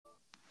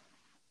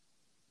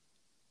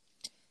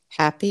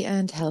Happy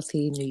and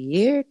healthy New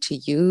Year to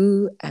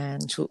you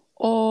and to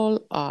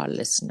all our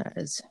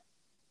listeners.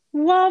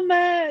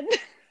 Woman!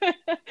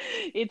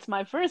 It's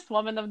my first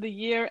woman of the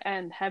year,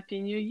 and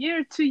Happy New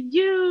Year to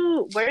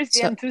you! Where's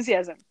the So,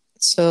 enthusiasm?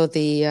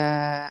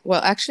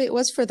 actually, it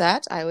was for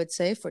that, I would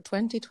say, for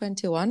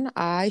 2021.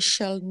 I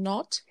shall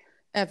not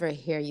ever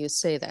hear you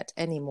say that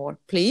anymore.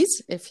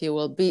 Please, if you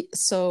will be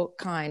so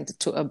kind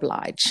to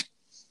oblige.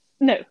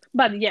 No,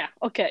 but yeah,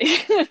 okay.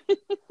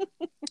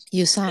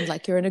 You sound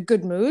like you're in a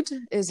good mood.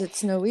 Is it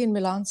snowy in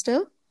Milan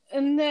still?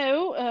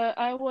 No,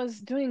 I was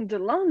doing the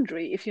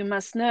laundry, if you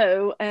must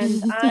know,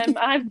 and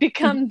I've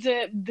become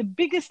the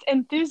biggest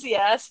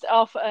enthusiast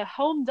of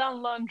home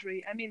done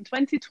laundry. I mean,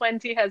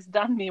 2020 has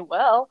done me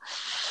well.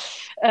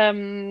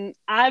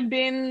 I've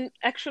been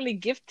actually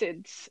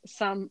gifted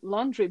some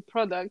laundry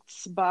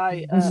products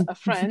by a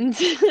friend.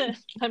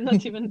 I'm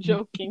not even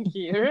joking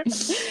here.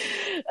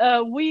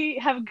 We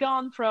have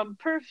gone from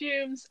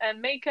perfumes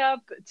and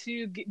makeup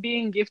to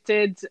being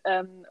gifted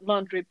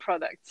laundry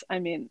products. I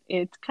mean,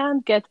 it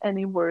can't get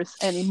any worse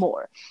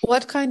anymore.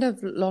 What kind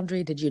of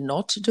laundry did you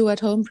not do at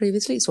home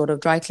previously? Sort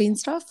of dry clean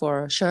stuff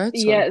or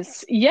shirts or?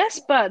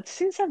 Yes, but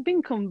since I've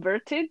been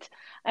converted,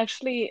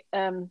 actually,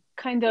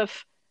 kind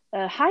of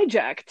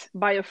hijacked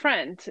by a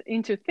friend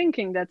into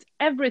thinking that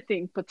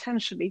everything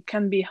potentially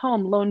can be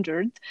home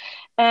laundered.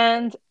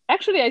 And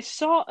actually, I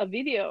saw a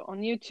video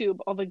on YouTube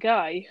of a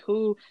guy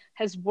who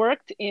has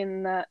worked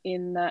in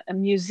a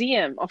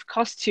museum of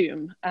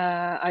costume.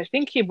 I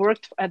think he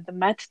worked at the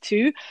Met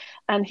too,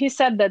 and he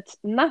said that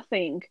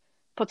nothing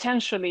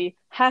potentially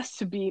has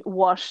to be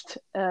washed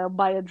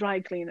by a dry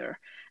cleaner,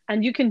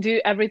 and you can do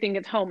everything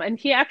at home. And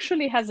he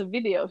actually has a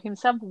video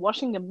himself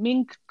washing a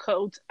mink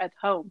coat at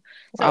home.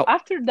 So Wow.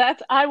 after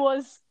that, I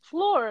was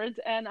floored,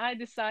 and I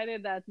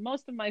decided that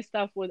most of my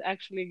stuff would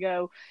actually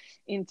go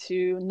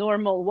into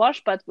normal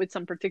wash, but with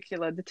some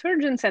particular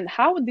detergents. And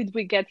how did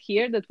we get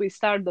here that we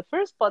start the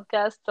first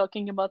podcast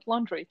talking about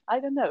laundry? I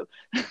don't know.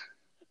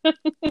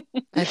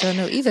 I don't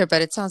know either,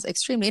 but it sounds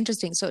extremely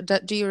interesting. So,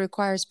 do you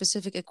require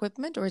specific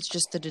equipment, or it's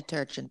just the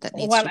detergent that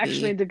needs Well, to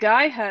actually, be? the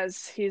guy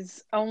has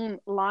his own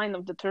line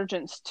of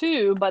detergents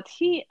too, but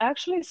he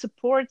actually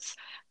supports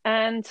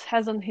and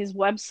has on his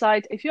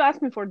website. If you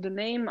ask me for the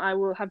name, I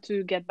will have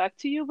to get back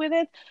to you with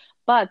it.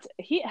 But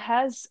he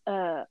has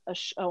a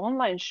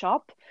online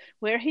shop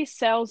where he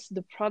sells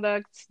the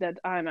products that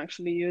I'm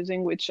actually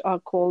using, which are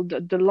called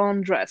the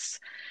Laundress,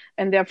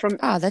 and they're from.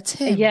 Ah, that's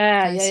him.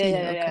 Yeah, I yeah, yeah, see.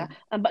 yeah, yeah.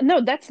 Okay. But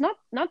no, that's not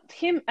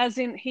him, as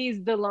in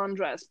he's the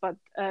laundress, but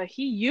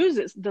he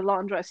uses the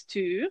laundress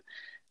too.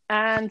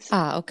 And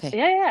Ah, okay.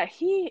 yeah,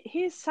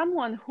 he's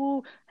someone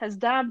who has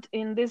dabbed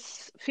in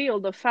this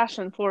field of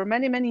fashion for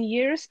many, many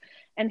years,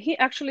 and he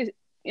actually,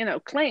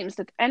 claims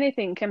that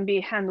anything can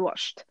be hand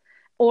washed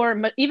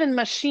or even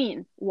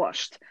machine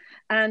washed.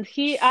 And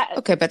he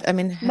Okay, but I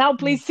mean, now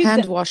please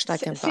hand washed I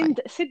can buy.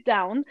 sit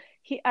down.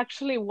 He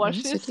actually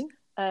washes Sitting.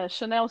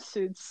 Chanel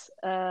suits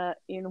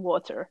in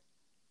water.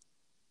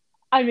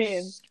 I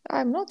mean,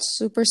 I'm not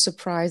super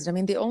surprised. I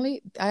mean,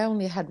 I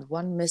only had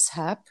one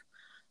mishap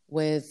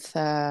with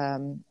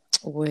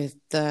with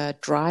the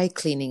dry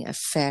cleaning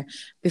affair.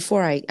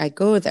 Before I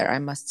go there, I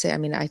must say, I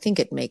mean, I think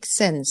it makes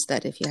sense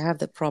that if you have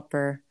the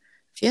proper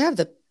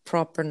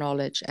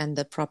knowledge and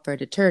the proper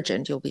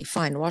detergent, you'll be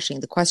fine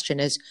washing. The question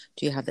is,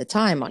 do you have the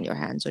time on your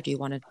hands, or do you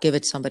want to give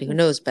it somebody who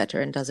knows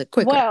better and does it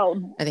quicker?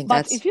 well, I think but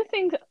that's if you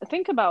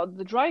think about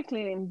the dry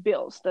cleaning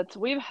bills that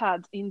we've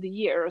had in the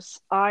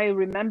years, I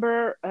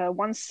remember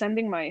once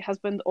sending my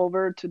husband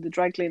over to the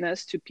dry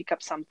cleaners to pick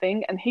up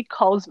something, and he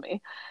calls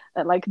me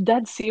like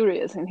dead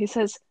serious, and he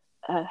says,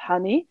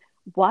 "Honey,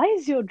 why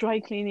is your dry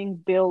cleaning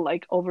bill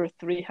like over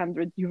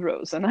 300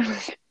 euros?" And I'm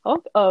like,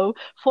 "Oh,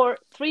 for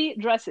three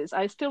dresses."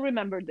 I still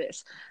remember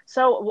this.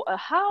 So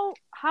how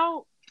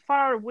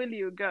far will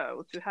you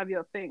go to have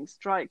your things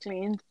dry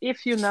cleaned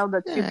if you know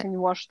that you yeah, can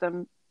wash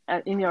them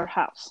in your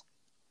house?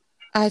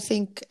 I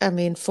think, I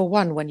mean, for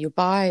one, when you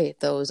buy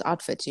those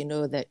outfits, you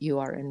know that you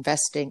are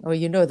investing, or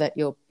you know that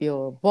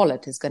your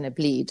wallet is going to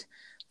bleed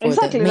for the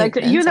Exactly, like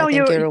maintenance. I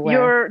think you're aware.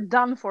 you're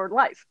done for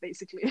life,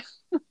 basically.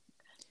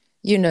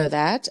 You know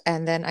that.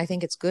 And then I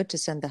think it's good to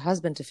send the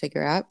husband to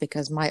figure out,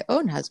 because my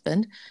own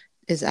husband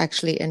is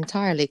actually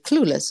entirely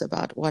clueless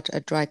about what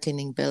a dry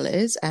cleaning bill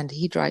is, and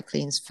he dry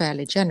cleans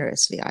fairly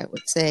generously, I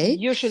would say.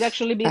 You should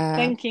actually be Uh,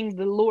 thanking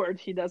the Lord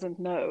he doesn't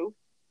know.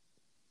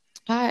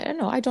 I don't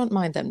know. I don't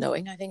mind them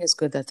knowing. I think it's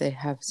good that they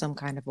have some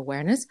kind of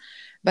awareness.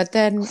 But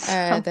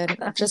Some then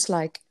kind. just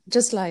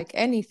like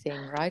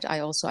anything, right?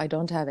 I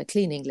don't have a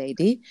cleaning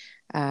lady,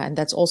 and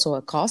that's also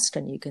a cost.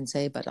 And you can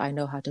say, but I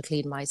know how to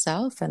clean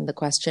myself. And the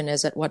question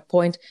is, at what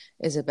point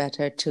is it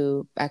better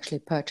to actually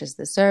purchase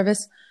the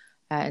service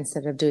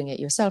instead of doing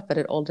it yourself? But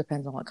it all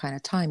depends on what kind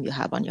of time you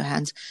have on your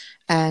hands.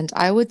 And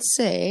I would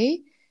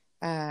say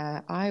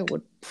I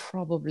would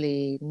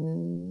probably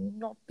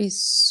not be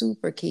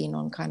super keen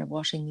on kind of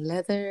washing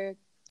leather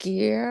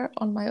gear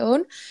on my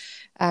own.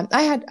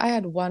 I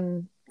had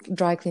one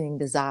dry cleaning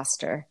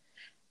disaster,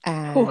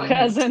 Who And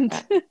hasn't?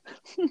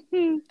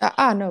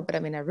 no, but I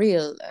mean a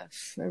real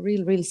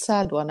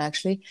sad one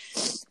actually.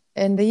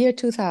 In the year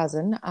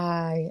 2000,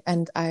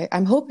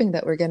 I'm hoping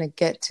that we're going to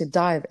get to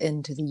dive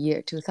into the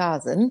year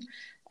 2000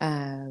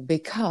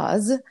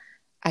 because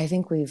I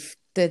think we've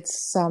did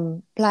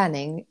some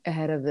planning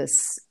ahead of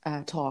this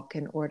talk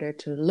in order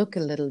to look a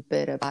little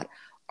bit about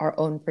our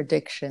own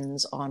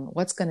predictions on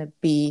what's going to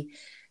be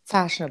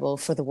fashionable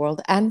for the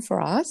world and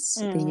for us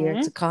the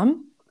year to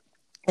come.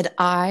 And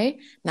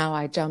now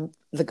I jump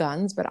the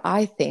guns, but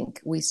I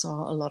think we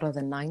saw a lot of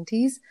the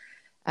 90s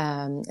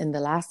in the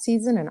last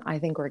season, and I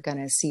think we're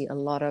going to see a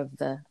lot of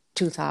the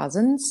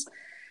 2000s.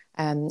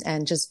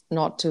 And just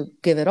not to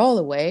give it all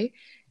away,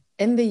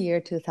 in the year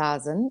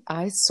 2000,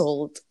 I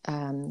sold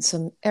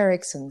some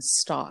Ericsson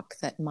stock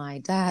that my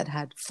dad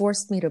had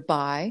forced me to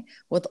buy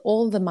with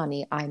all the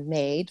money I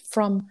made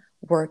from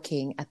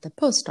working at the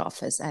post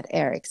office at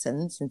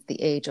Ericsson since the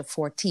age of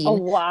 14 Oh,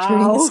 during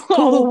wow. school.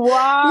 Oh,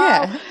 wow.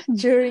 Yeah,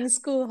 during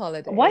school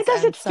holidays Why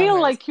does and it feel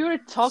summers. like you're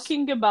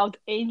talking about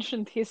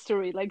ancient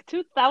history? Like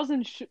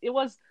 2000, it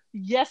was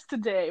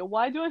yesterday.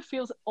 Why do I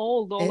feel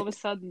old all of a It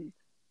sudden?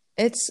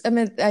 I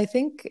mean, I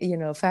think,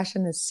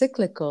 fashion is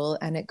cyclical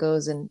and it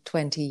goes in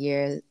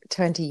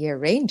 20-year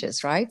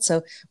ranges, right?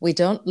 So we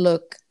don't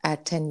look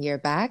at 10-year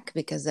back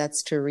because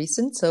that's too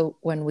recent. So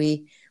when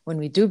we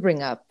do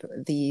bring up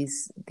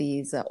these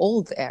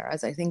old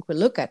eras, I think we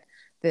look at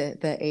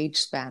the age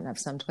span of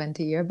some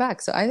 20-year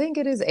back. So I think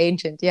it is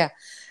ancient, yeah.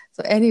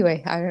 So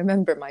anyway, I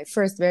remember my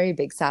first very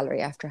big salary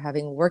after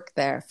having worked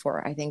there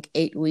for, I think,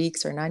 8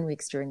 weeks or 9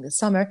 weeks during the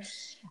summer.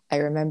 I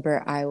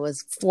remember I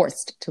was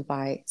forced to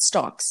buy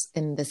stocks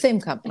in the same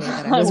company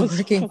that I I was was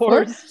working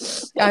for.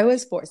 forced. I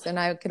was forced, and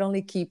I could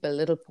only keep a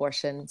little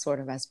portion sort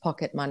of as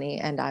pocket money,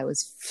 and I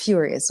was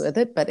furious with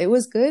it, but it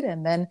was good.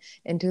 And then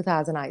in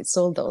 2000, I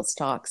sold those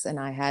stocks, and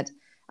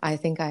I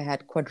think I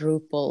had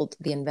quadrupled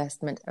the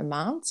investment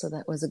amount, so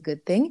that was a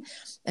good thing.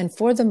 And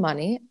for the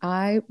money,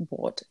 I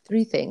bought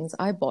three things.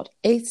 I bought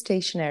a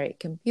stationary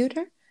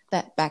computer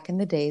that back in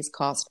the days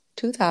cost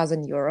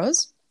 2,000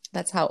 euros.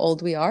 That's how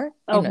old we are.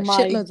 Oh my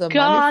Shitloads of money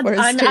God, for a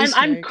I'm stationary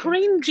computer.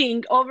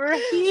 cringing over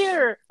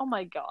here. Oh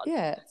my God.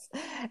 Yes.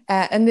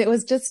 And it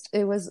was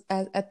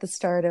at the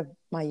start of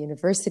my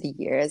university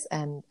years.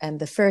 And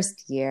the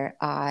first year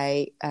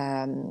I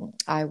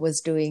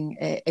was doing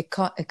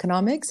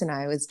economics and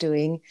I was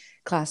doing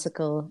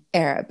classical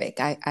Arabic.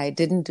 I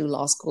didn't do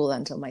law school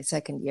until my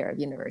second year of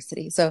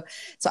university. So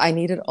I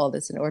needed all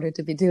this in order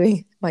to be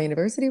doing my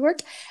university work.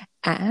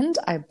 And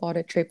I bought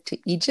a trip to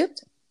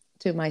Egypt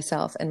to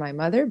myself and my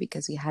mother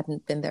because we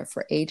hadn't been there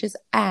for ages.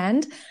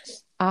 And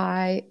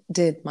I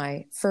did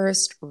my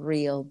first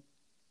real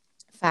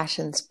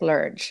fashion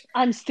splurge.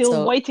 I'm still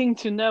So, waiting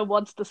to know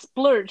what's the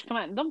splurge. Come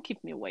on, don't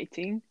keep me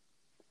waiting.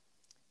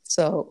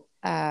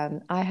 I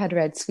had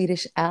read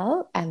Swedish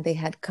Elle, and they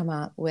had come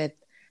out with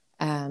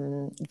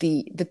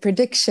the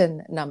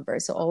prediction number.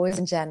 So always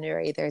in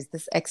January, there's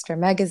this extra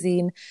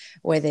magazine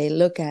where they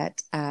look at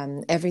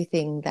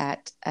everything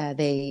that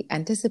they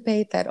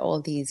anticipate that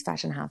all these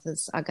fashion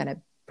houses are going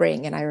to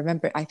bring. And I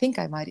remember, I think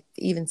I might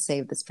even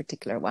save this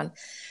particular one.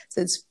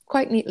 So it's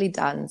quite neatly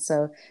done.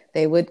 So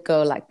they would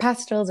go like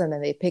pastels, and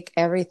then they pick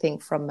everything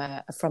from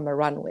a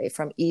runway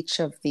from each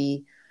of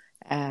the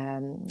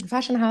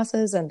fashion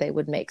houses, and they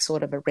would make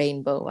sort of a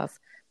rainbow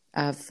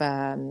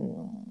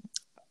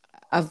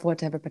of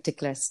whatever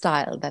particular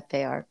style that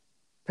they are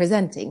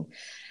presenting.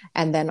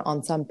 And then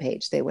on some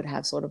page, they would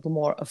have sort of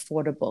more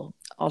affordable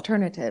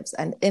alternatives.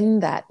 And in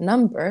that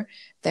number,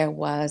 there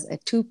was a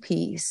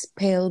two-piece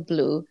pale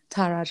blue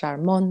Tara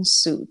Jarmon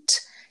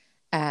suit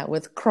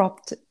with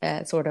cropped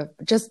sort of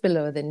just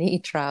below the knee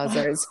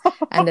trousers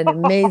and an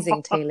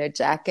amazing tailored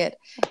jacket.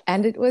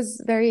 And it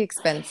was very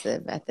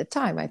expensive at the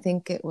time. I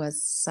think it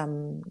was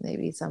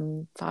maybe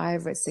some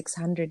 500 or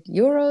 600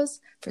 euros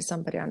for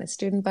somebody on a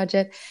student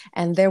budget.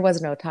 And there was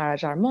no Tara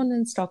Jarmon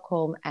in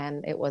Stockholm,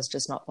 and it was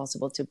just not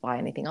possible to buy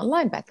anything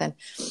online back then.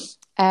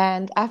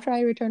 And after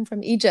I returned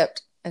from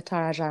Egypt, a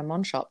Tara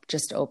Jarmon shop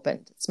just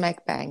opened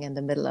smack bang in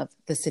the middle of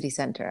the city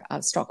center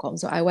of Stockholm.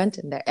 So I went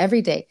in there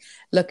every day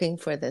looking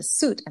for this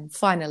suit, and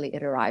finally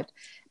it arrived.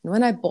 And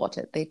when I bought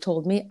it, they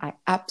told me I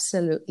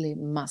absolutely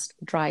must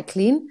dry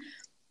clean.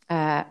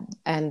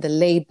 And the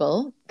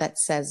label that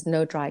says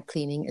no dry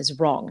cleaning is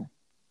wrong.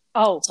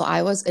 Oh, So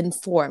I was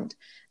informed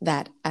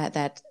that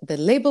the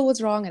label was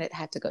wrong and it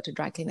had to go to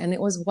dry clean. And it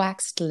was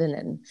waxed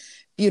linen.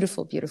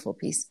 Beautiful, beautiful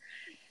piece.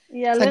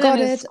 yeah, So I linen got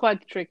is it.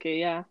 quite tricky.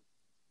 Yeah.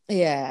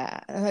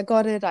 Yeah, I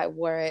got it. I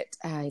wore it.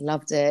 I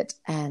loved it.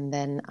 And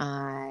then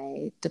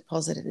I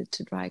deposited it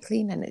to dry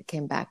clean, and it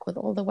came back with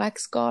all the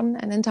wax gone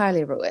and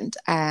entirely ruined.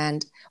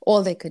 And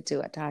all they could do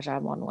at Taj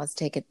Amon was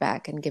take it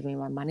back and give me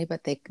my money,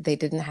 but they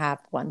didn't have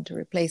one to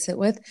replace it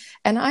with.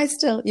 And I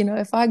still,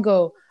 if I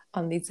go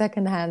on these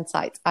secondhand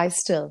sites, I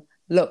still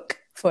look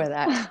for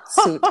that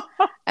suit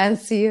and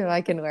see if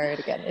I can wear it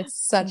again.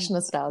 It's such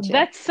nostalgia.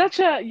 That's such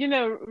a,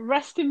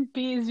 rest in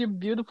peace, your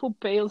beautiful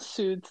pale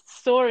suit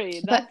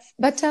story.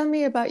 But tell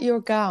me about your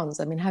gowns.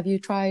 I mean, have you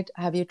tried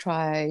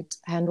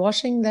hand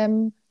washing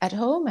them at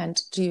home?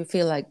 And do you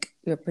feel like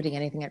you're putting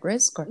anything at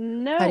risk? Or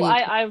No,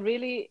 I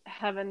really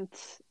haven't,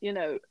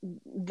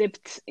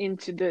 dipped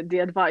into the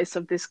advice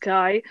of this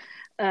guy.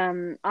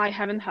 I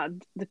haven't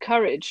had the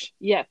courage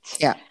yet.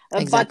 Yeah,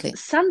 exactly. But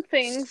some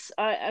things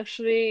I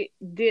actually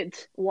did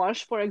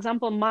wash. For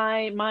example,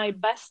 my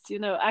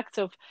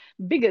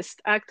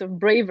biggest act of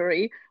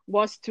bravery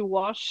was to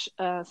wash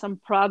some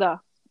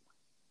Prada.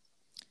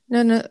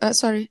 No,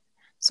 sorry.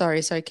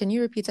 Can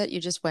you repeat that? You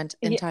just went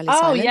entirely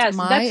Oh, silent. yes,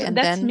 and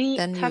that's me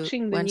then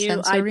touching the went new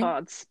censoring?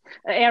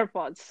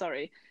 AirPods,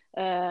 sorry.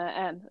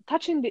 And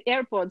touching the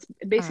AirPods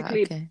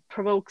basically Okay.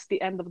 provokes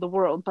the end of the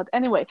world. But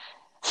anyway,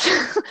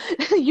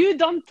 you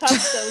don't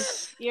touch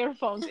those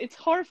earphones. It's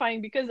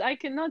horrifying because I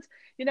cannot,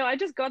 I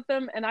just got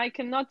them and I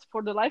cannot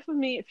for the life of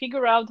me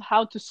figure out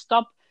how to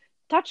stop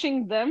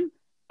touching them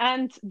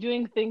and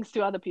doing things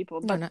to other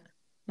people. But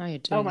now you're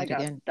doing it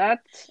God, again.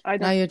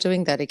 Now you're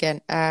doing that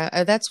again.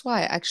 That's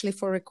why actually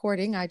for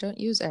recording, I don't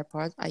use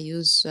AirPods. I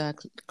use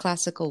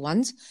classical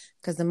ones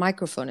because the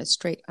microphone is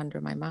straight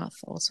under my mouth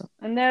also.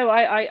 No,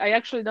 I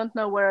actually don't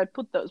know where I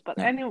put those. But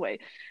anyway,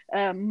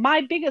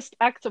 my biggest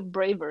act of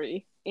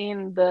bravery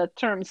in the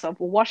terms of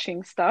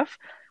washing stuff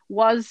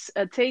was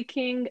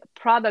taking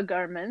Prada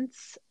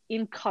garments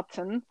in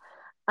cotton.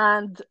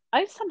 And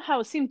I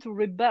somehow seem to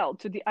rebel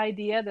to the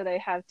idea that I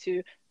have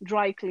to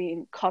dry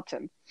clean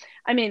cotton.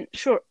 I mean,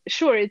 sure,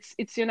 it's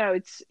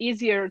it's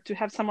easier to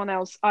have someone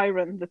else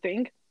iron the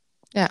thing.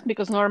 Yeah.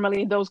 Because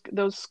normally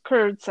those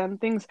skirts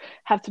and things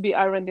have to be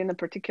ironed in a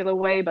particular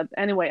way. But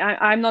anyway,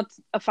 I'm not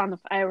a fan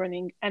of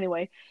ironing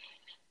anyway.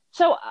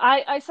 So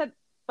I said,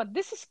 but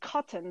this is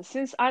cotton.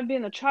 Since I've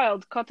been a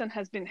child, cotton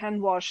has been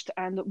hand washed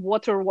and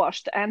water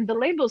washed. And the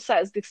label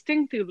says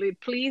distinctively,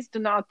 please do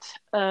not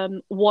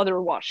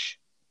water wash.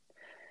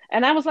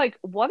 And I was like,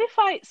 what if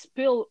I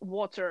spill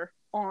water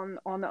on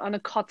a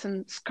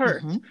cotton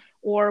skirt? Mm-hmm.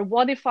 Or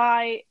what if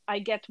I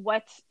get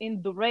wet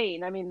in the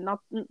rain? I mean,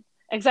 not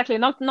exactly,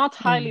 not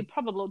highly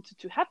probable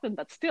to happen,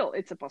 but still,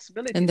 it's a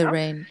possibility. In the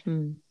rain.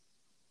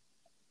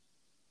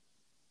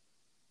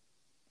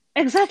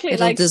 Exactly,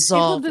 it'll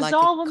dissolve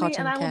on me,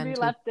 and I will be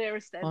left there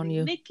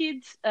standing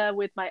naked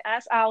with my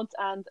ass out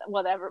and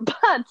whatever.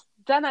 But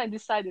then I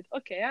decided,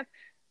 okay,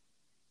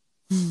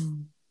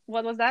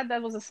 what was that?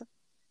 That was a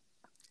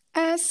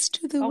ass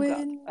to the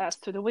wind. God, ass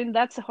to the wind.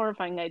 That's a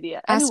horrifying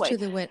idea. Ass anyway, to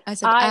the wind. I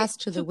said ass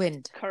to the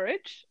wind.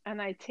 Courage, and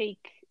I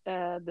take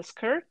the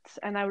skirt,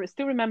 and I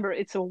still remember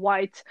it's a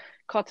white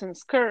cotton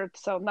skirt,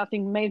 so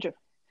nothing major.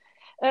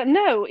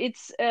 No,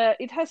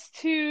 it has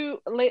two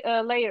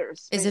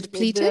layers. Is it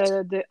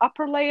pleated? The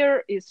upper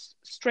layer is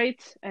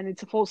straight and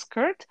it's a full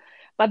skirt,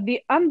 but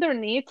the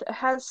underneath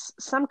has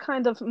some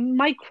kind of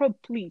micro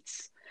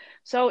pleats.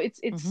 So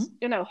it's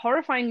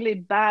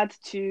horrifyingly bad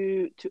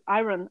to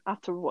iron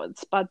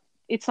afterwards, but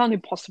it's not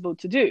impossible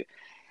to do.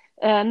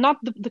 Not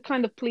the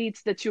kind of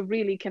pleats that you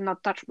really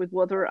cannot touch with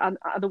water, and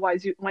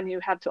otherwise when you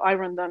have to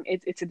iron them,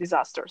 it's a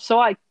disaster. So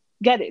I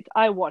get it.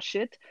 I wash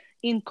it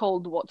in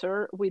cold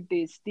water with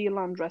this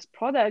de-laundress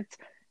product,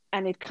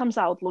 and it comes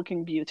out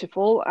looking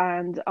beautiful.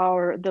 And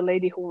the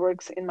lady who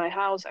works in my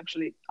house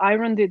actually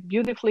ironed it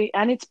beautifully,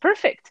 and it's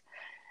perfect.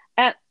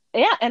 And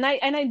yeah, and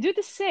I do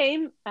the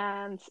same.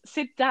 And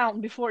sit down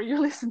before you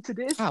listen to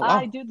this. Oh, wow.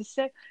 I do the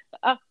same.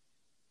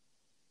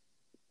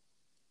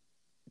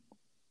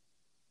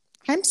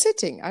 I'm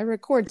sitting. I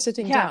record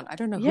sitting down. I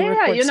don't know who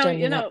records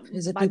standing up.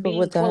 Is it people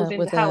with the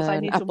house? I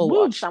need Apple to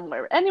move Watch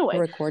somewhere.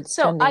 Anyway,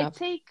 so I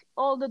take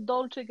all the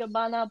Dolce &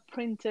 Gabbana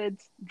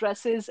printed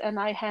dresses and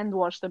I hand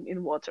wash them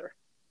in water.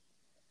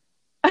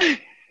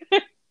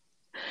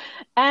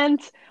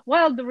 And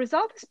well, the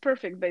result is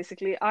perfect.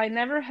 Basically, I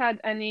never had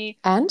any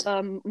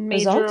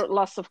major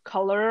loss of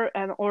color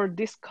or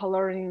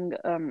discoloring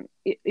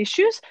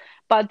issues.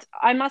 But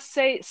I must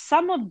say,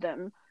 some of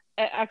them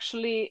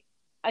actually,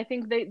 I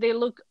think they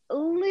look a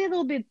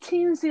little bit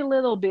teensy,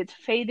 little bit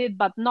faded,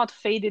 but not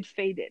faded.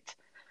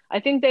 I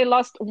think they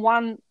lost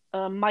one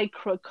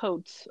micro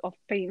coat of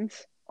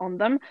paint on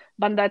them,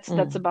 but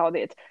that's about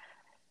it.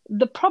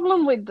 The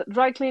problem with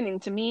dry cleaning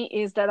to me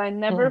is that I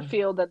never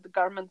feel that the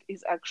garment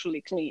is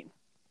actually clean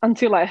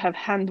until I have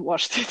hand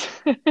washed it.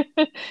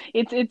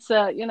 It's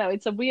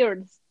a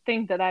weird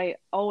thing that I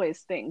always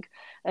think.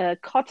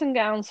 Cotton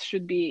gowns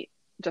should be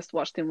just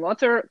washed in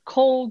water,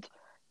 cold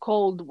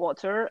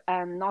water,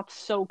 and not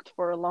soaked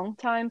for a long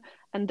time,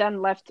 and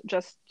then left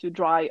just to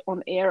dry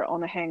on air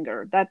on a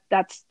hanger.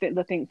 That's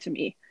the thing to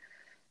me.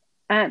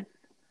 And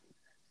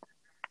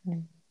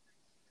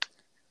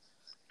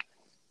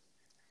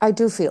I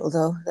do feel,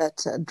 though,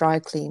 that dry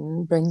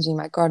clean brings me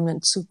my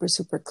garment super,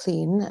 super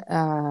clean.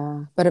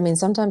 But I mean,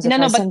 sometimes if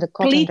I send a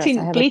cotton dress,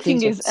 I have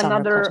pleating a is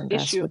another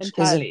issue which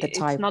entirely. isn't the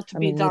type. It's not to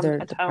be done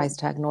neither at the home. price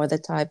tag nor the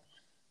type.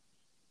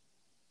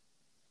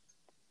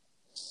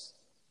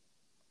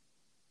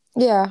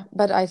 Yeah,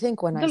 but I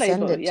think when I The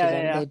send label, it to yeah, yeah,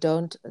 them, yeah. they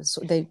don't.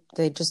 So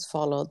they just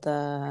follow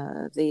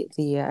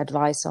the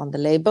advice on the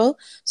label.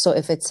 So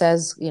if it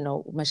says,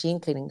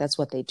 machine cleaning, that's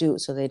what they do.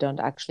 So they don't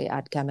actually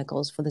add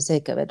chemicals for the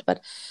sake of it.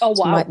 But Oh,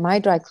 so my wow. my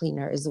dry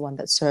cleaner is the one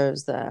that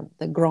serves the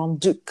Grand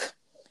Duc,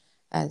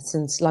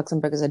 since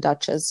Luxembourg is a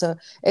duchess. So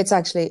it's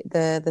actually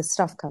the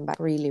stuff come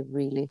back really,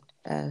 really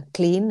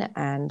clean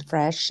and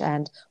fresh.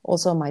 And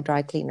also my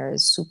dry cleaner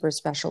is super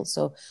special.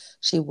 So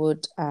she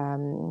would.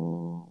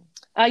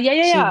 Yeah,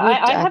 yeah, She yeah. would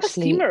I have a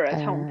actually, steamer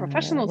at home,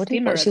 professional what do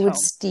you call steamer it? She at would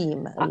home.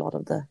 steam a Uh, lot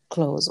of the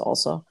clothes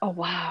also. oh,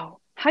 wow.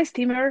 Hi,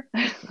 steamer.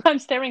 I'm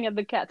staring at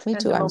the cat Me at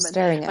too. the I'm moment.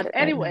 staring at But it right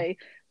now. anyway,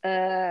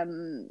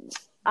 um,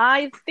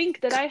 I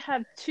think that I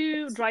have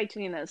two dry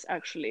cleaners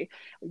actually.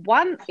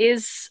 One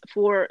is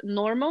for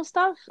normal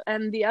stuff,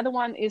 and the other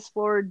one is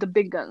for the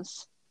big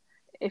guns,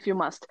 if you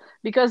must.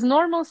 Because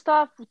normal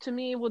stuff to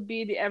me would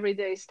be the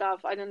everyday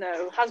stuff. I don't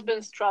know,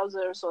 husband's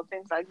trousers or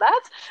things like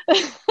that.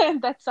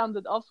 And that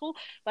sounded awful.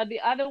 But the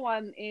other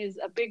one is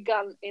a big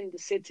gun in the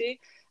city,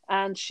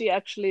 and she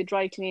actually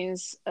dry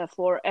cleans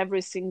for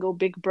every single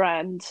big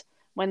brand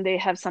when they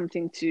have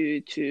something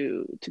to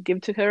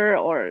give to her,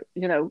 or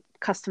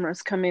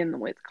customers come in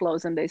with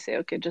clothes and they say,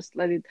 okay, just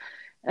let it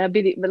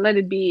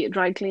be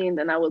dry cleaned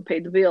and I will pay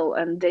the bill,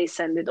 and they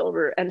send it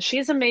over. And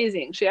she's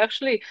amazing. She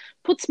actually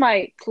puts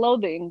my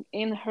clothing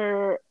in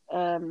her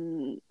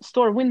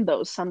store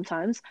windows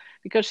sometimes,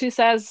 because she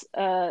says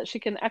she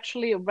can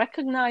actually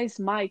recognize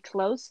my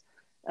clothes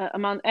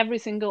among every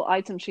single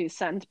item she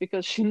sent,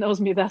 because she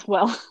knows me that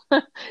well.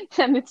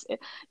 And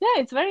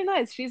it's very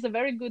nice. She's a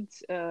very good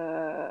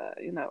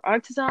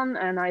artisan,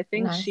 and I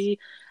think Nice. she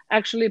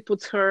actually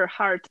puts her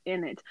heart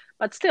in it.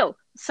 But still,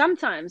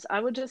 sometimes I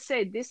would just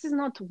say this is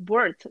not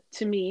worth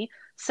to me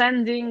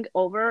sending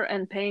over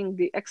and paying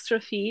the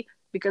extra fee,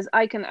 because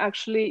I can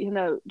actually,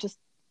 just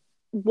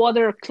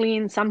water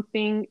clean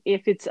something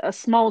if it's a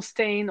small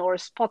stain or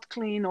spot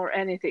clean or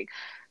anything.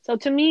 So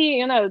to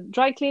me,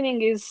 dry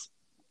cleaning is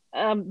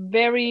a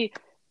very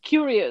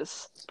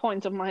curious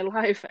point of my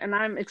life, and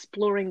I'm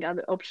exploring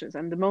other options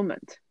at the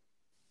moment.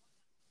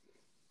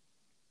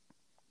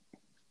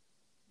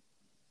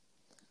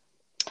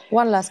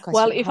 One last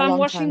Well, question. if How I'm long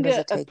time washing does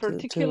it a take you to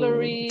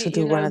particularly,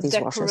 do one of these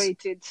washes?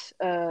 decorated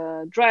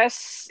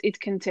dress, it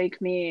can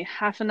take me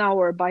half an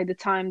hour by the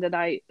time that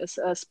I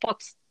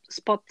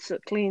spot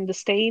clean the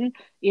stain,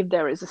 if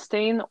there is a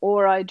stain,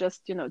 or I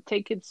just,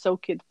 take it,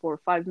 soak it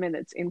for 5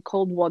 minutes in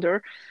cold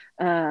water,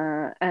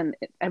 and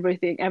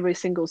every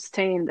single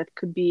stain that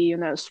could be,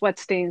 sweat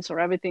stains or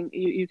everything,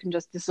 you can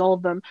just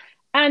dissolve them.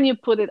 And you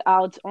put it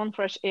out on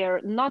fresh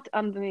air, not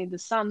underneath the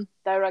sun,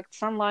 direct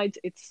sunlight.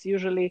 It's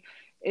usually,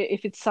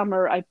 if it's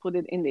summer, I put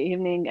it in the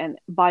evening, and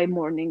by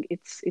morning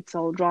it's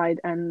all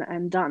dried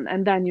and done.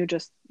 And then you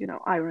just,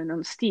 iron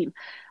on steam.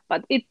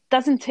 But it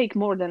doesn't take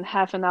more than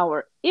half an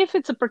hour. If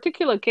it's a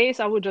particular case,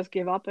 I would just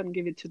give up and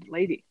give it to the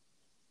lady.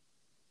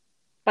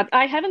 But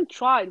I haven't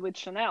tried with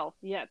Chanel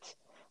yet.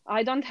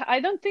 I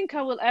don't think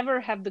I will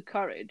ever have the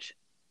courage.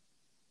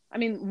 I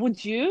mean,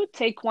 would you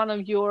take one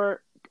of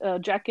your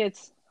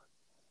jackets?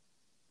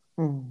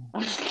 Hmm.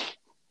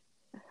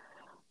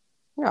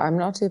 No, I'm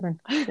not even.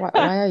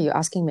 Why are you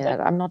asking me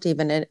that? I'm not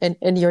even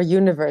in your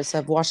universe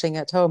of washing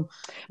at home.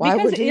 Why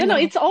Because would you now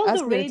it's all the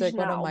ask me to rage take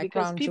one of now, my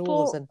because crown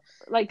jewels people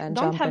like and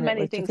don't jump have in it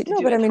many with 2 things feet? to No,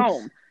 do but I at mean,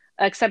 home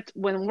except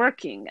when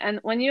working. And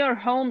when you're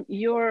home,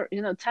 you're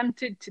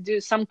tempted to do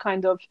some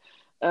kind of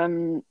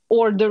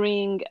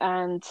ordering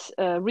and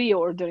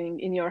reordering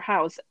in your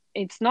house.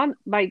 It's not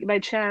by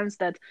chance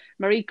that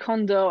Marie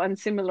Kondo and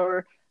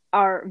similar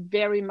are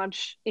very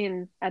much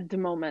in at the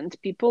moment.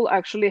 People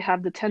actually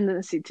have the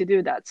tendency to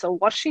do that, so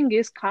washing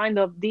is kind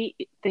of the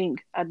thing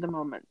at the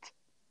moment.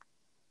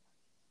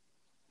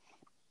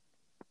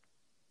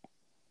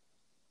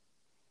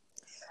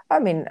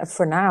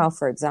 For now,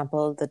 for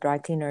example, the dry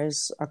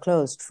cleaners are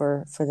closed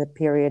for the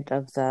period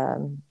of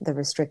the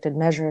restricted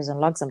measures in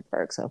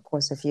Luxembourg. So, of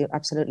course, if you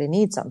absolutely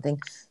need something,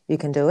 you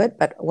can do it.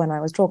 But when I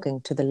was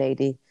talking to the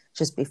lady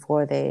just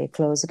before they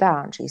closed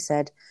down, she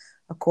said,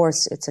 of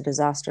course, it's a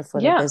disaster for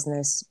the Yeah.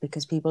 business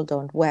because people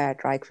don't wear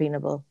dry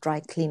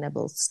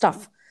cleanable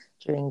stuff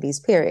during these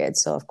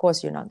periods. So, of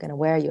course, you're not going to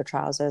wear your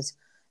trousers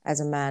as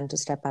a man to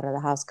step out of the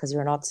house because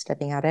you're not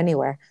stepping out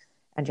anywhere,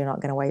 and you're not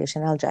going to wear your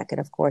Chanel jacket,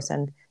 of course.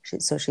 And she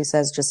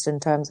says, just in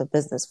terms of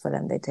business for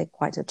them, they take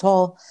quite a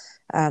toll.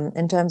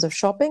 In terms of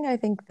shopping, I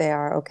think they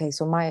are okay.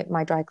 So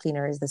my dry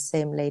cleaner is the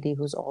same lady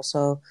who's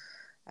also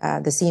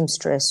the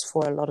seamstress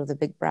for a lot of the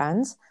big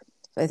brands.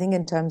 So I think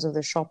in terms of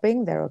the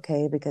shopping, they're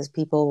okay because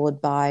people would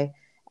buy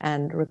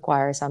and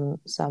require some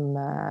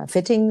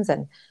fittings,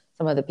 and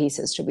some of the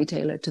pieces should be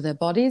tailored to their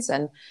bodies,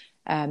 and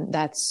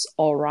that's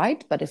all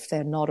right. But if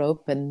they're not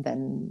open,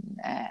 then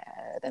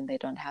they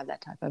don't have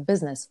that type of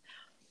business.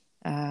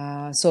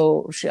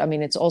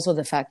 It's also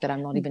the fact that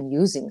I'm not even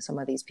using some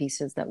of these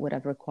pieces that would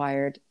have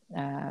required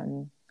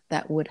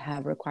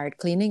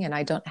cleaning, and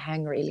I don't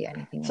hang really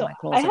anything in So my I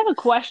closet have a unless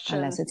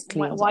question it's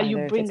cleaned, while you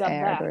either if bring it's up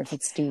aired or that. if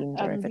it's steamed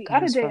or if it The other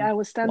comes day, from I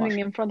was standing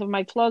wash. in front of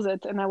my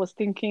closet and I was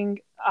thinking,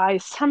 I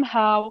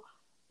somehow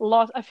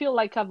lost. I feel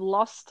like I've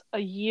lost a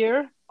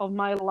year of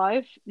my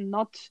life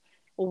not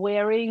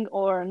wearing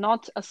or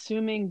not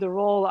assuming the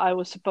role I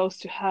was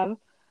supposed to have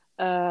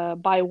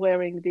by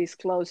wearing these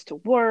clothes to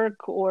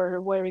work or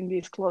wearing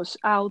these clothes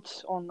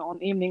out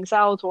on evenings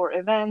out or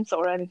events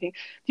or anything.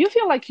 Do you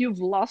feel like you've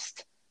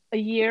lost a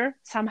year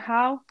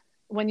somehow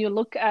when you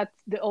look at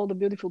all the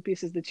beautiful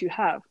pieces that you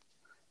have?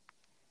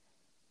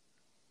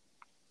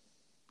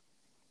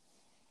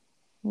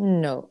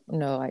 No,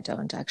 no, I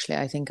don't actually.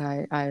 I think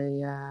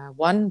I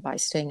won by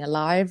staying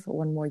alive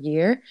one more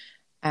year,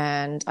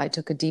 and I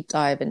took a deep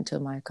dive into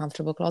my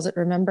comfortable closet.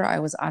 Remember, I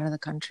was out of the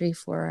country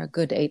for a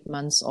good 8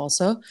 months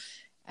also,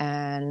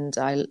 and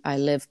I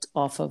lived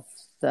off of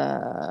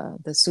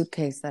the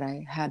suitcase that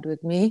I had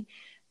with me.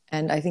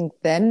 And I think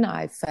then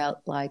I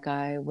felt like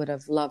I would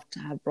have loved to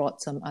have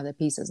brought some other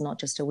pieces, not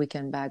just a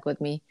weekend bag with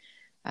me.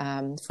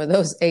 For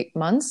those 8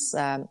 months,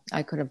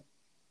 I could have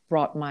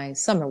brought my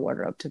summer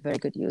wardrobe to very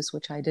good use,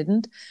 which I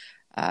didn't.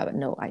 But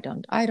no, I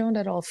don't. I don't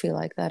at all feel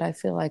like that. I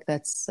feel like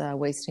that's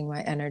wasting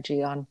my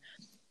energy on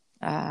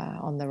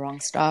the wrong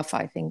stuff.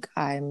 I think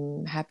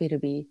I'm happy to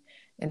be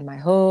in my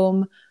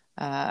home.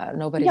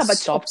 Nobody Yeah, but of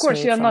stops course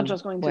me you're not from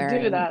just going to do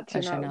wearing that, a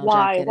you know. Chanel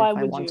Why? jacket Why if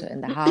I would want you? to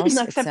in the house,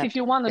 Except if except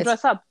you want to it's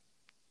dress up.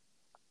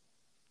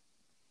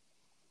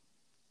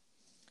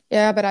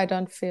 yeah, but I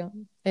don't feel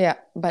yeah,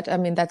 but I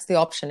mean that's the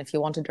option. If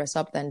you want to dress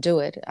up, then do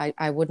it.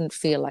 I wouldn't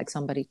feel like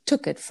somebody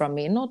took it from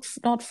me,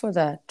 not for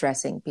the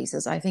dressing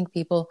pieces. I think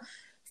people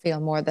feel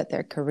more that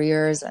their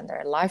careers and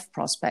their life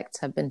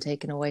prospects have been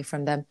taken away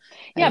from them.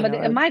 Yeah, You but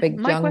know, a my big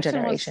my young question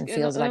was generation a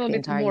feels like little the bit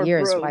entire more year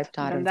is broad wiped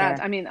out than of that.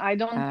 I mean, I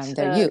don't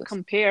their youth.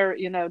 compare,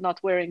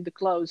 not wearing the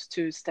clothes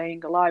to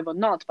staying alive or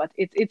not, but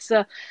it's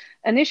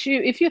an issue.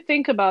 If you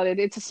think about it,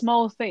 it's a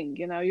small thing.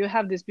 You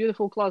have this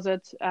beautiful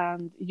closet,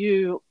 and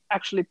you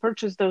actually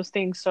purchased those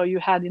things, so you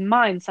had in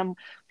mind some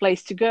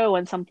place to go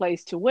and some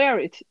place to wear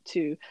it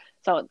to.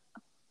 So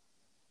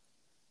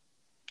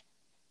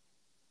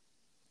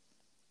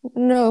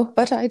No,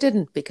 but I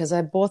didn't because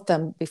I bought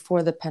them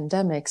before the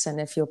pandemics. And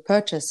if your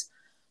purchase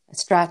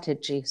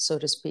strategy, so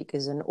to speak,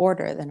 is in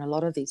order, then a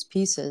lot of these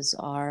pieces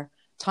are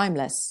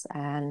timeless.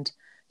 And,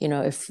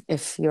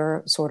 if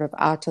you're sort of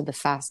out of the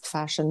fast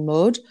fashion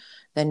mode,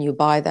 then you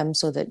buy them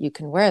so that you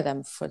can wear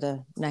them for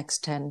the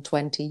next 10,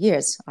 20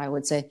 years. I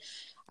would say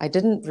I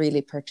didn't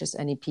really purchase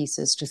any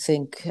pieces to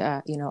think,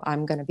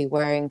 I'm going to be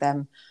wearing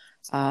them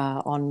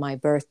on my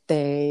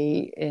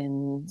birthday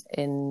in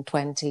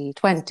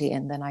 2020,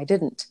 and then I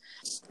didn't.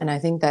 And I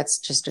think that's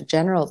just a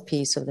general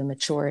piece of the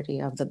maturity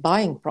of the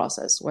buying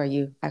process, where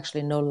you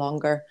actually no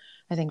longer.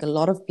 I think a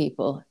lot of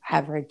people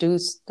have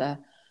reduced yeah,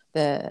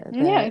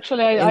 the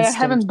actually, I instant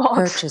haven't bought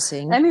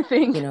purchasing.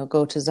 anything.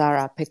 Go to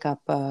Zara, pick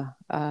up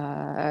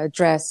a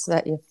dress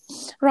that you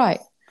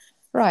right.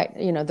 Right,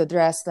 the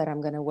dress that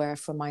I'm going to wear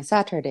for my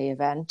Saturday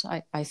event.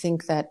 I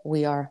think that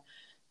we are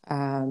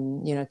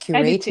curating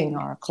Editing.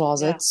 our Yeah.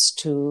 closets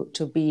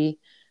to be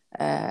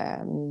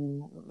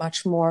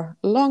much more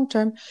long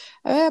term,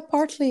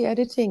 partly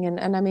editing.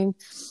 And I mean,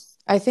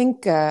 I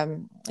think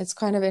it's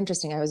kind of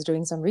interesting. I was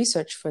doing some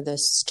research for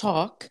this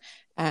talk,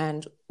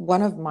 and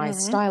one of my Hmm.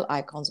 style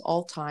icons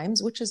all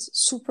times, which is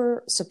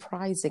super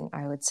surprising,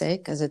 I would say,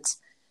 because it's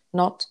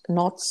not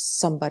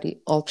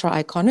somebody ultra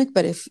iconic,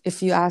 but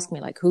if you ask me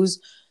like who's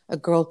a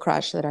girl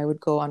crush that I would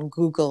go on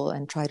Google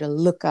and try to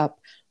look up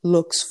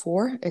looks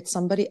for, it's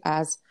somebody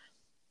as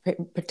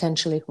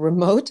potentially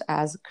remote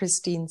as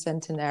Christine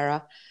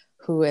Centenera,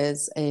 who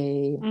is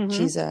Hmm.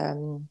 she's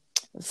a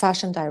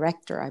fashion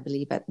director, I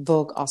believe, at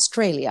Vogue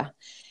Australia.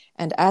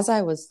 And as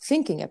I was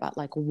thinking about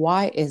like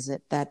why is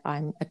it that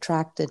I'm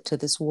attracted to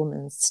this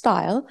woman's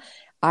style,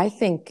 I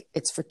think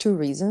it's for two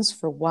reasons.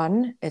 For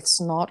one, it's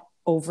not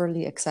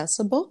overly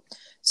accessible.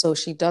 So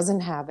she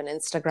doesn't have an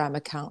Instagram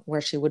account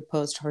where she would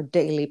post her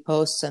daily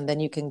posts and then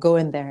you can go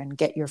in there and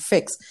get your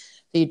fix.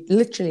 You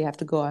literally have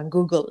to go on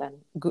Google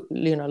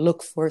and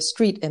look for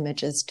street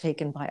images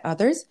taken by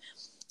others.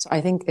 So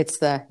I think it's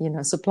the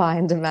supply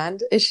and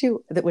demand issue,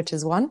 which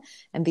is one,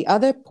 and the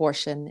other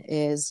portion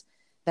is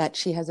that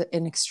she has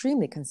an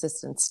extremely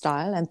consistent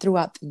style, and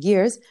throughout the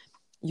years,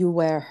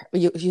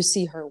 you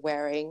see her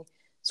wearing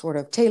sort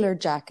of tailored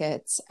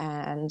jackets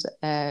and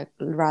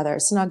rather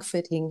snug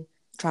fitting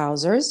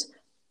trousers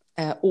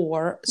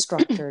or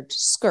structured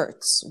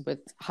skirts with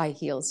high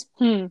heels.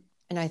 Hmm.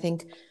 And I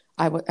think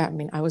I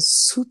was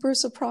super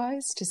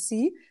surprised to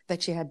see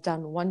that she had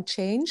done one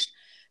change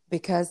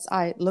because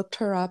I looked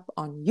her up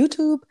on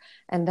YouTube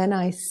and then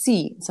I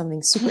see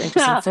something super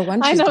interesting. For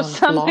one, I she's know gone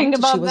something blonde. She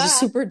about was a that.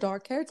 super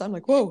dark hair. So I'm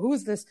like, whoa, who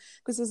is this?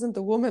 This isn't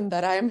the woman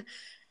that I'm.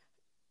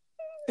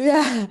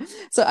 Yeah.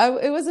 So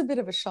it was a bit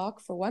of a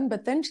shock for one,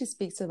 but then she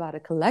speaks about a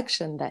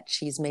collection that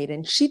she's made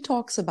and she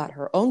talks about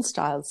her own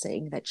style,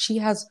 saying that she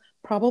has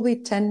probably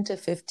 10 to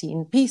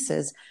 15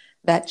 pieces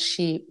that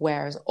she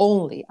wears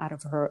only out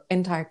of her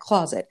entire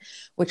closet,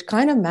 which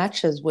kind of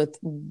matches with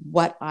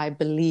what I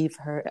believe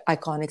her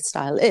iconic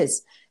style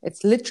is.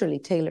 It's literally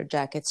tailored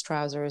jackets,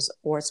 trousers,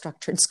 or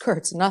structured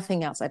skirts,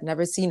 nothing else. I've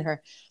never seen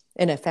her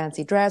in a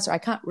fancy dress, or I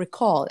can't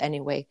recall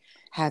anyway,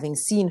 having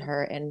seen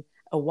her in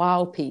a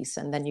wow piece,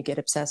 and then you get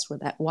obsessed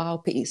with that wow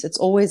piece. It's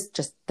always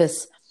just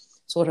this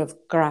sort of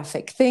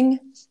graphic thing.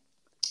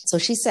 So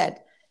she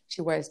said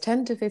she wears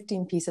 10 to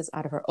 15 pieces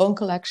out of her own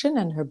collection,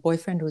 and her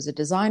boyfriend, who is a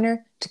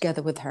designer,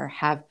 together with her,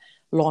 have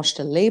launched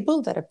a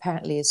label that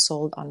apparently is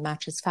sold on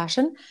Matches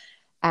Fashion.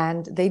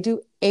 And they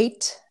do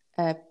 8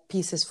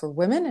 pieces for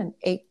women and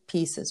 8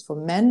 pieces for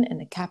men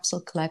in a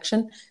capsule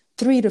collection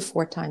 3 to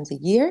 4 times a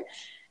year.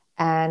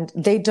 And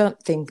they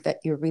don't think that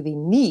you really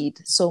need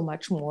so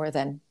much more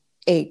than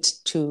 8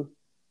 to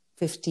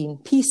 15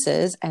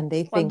 pieces, and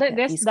they think that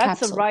these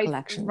capsule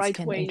collections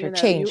can way,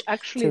 interchange you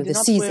actually through do the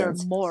not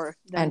seasons. Wear more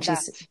than and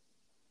that.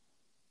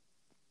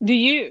 Do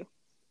you?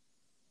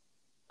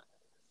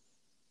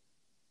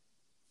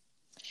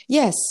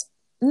 Yes.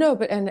 No,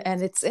 but and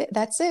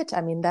that's it.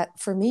 I mean, that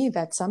for me,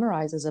 that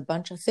summarizes a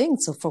bunch of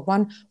things. So for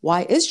one,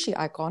 why is she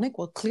iconic?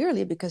 Well,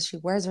 clearly because she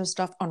wears her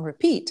stuff on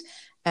repeat,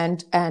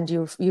 and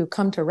you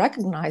come to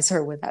recognize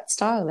her with that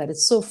style that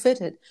is so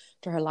fitted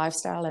to her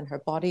lifestyle and her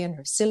body and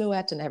her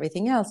silhouette and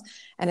everything else.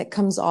 And it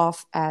comes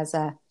off as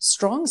a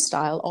strong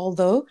style,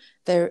 although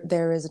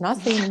there is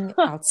nothing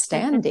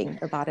outstanding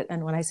about it.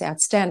 And when I say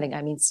outstanding,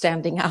 I mean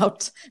standing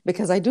out,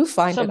 because I do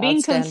find it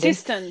outstanding. So being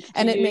consistent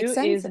and it makes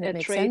sense, and it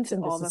makes sense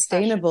in the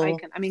sustainable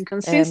I mean,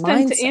 consistent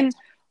mindset.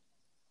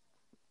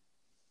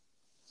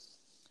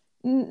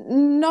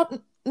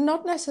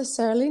 Not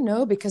necessarily,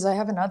 no, because I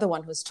have another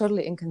one who's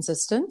totally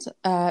inconsistent.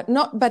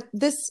 But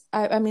this,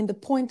 I mean, the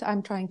point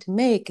I'm trying to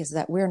make is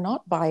that we're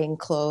not buying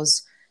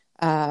clothes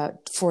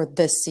for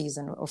this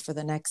season or for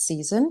the next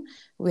season.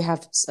 We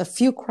have a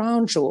few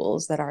crown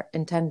jewels that are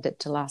intended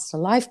to last a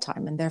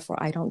lifetime. And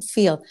therefore, I don't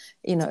feel,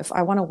 if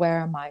I want to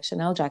wear my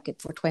Chanel jacket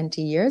for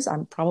 20 years,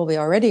 I'm probably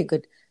already a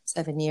good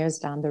 7 years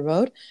down the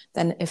road.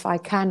 Then if I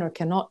can or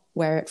cannot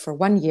wear it for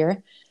 1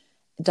 year,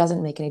 it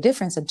doesn't make any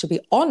difference. And to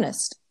be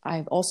honest,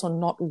 I've also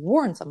not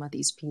worn some of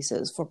these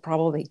pieces for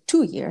probably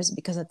 2 years,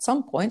 because at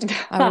some point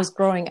I was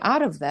growing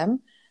out of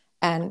them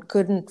and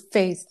couldn't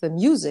face the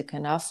music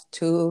enough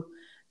to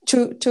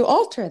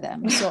alter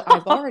them. So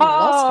I've already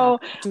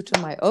lost that due to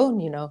my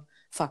own,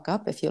 fuck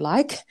up, if you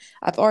like.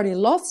 I've already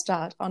lost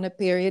out on a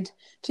period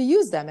to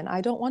use them, and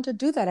I don't want to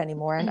do that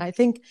anymore. And I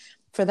think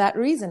for that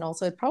reason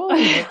also, it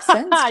probably makes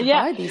sense to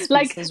buy these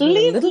pieces with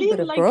a little bit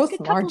of growth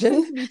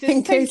margin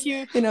in case,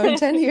 in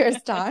 10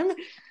 years' time.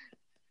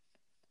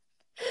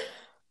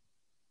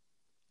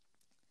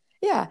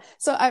 Yeah.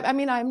 So I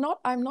mean, I'm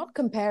not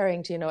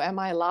comparing to, am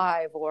I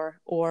alive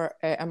or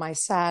am I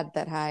sad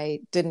that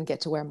I didn't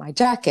get to wear my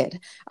jacket?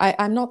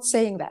 I'm not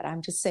saying that.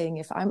 I'm just saying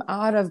if I'm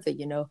out of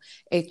the,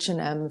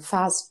 H&M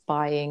fast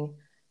buying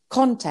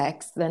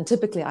context, then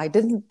typically I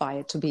didn't buy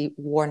it to be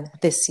worn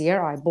this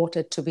year. I bought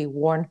it to be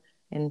worn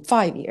in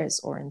 5 years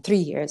or in 3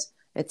 years,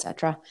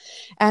 etc.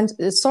 And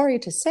sorry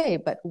to say,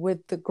 but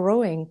with the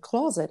growing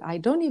closet, I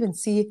don't even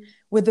see,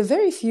 with the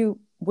very few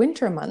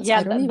winter months,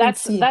 I don't even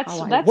see how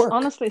I work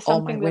honestly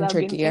something all my that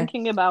I've been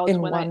thinking about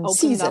when I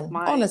opened up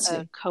my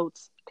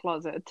coats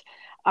closet.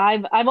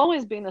 I've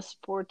always been a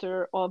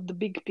supporter of the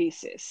big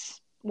pieces.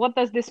 What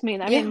does this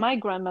mean? I mean, my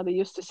grandmother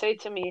used to say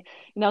to me,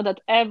 that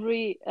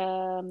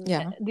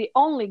the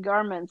only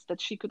garments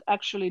that she could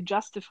actually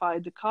justify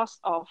the cost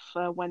of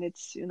when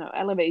it's,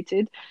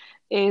 elevated,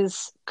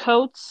 is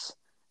coats,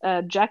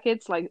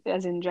 jackets, like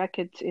as in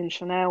jacket in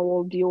Chanel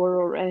or Dior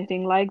or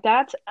anything like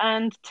that,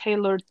 and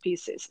tailored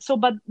pieces. So,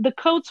 but the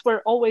coats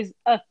were always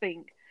a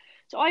thing.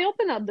 So I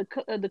open up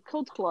the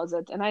coat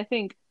closet and I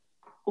think,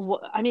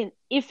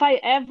 if I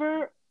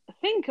ever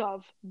think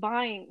of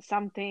buying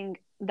something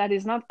that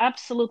is not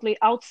absolutely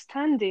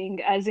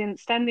outstanding, as in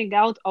standing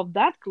out of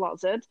that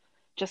closet,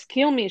 just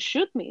kill me,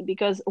 shoot me.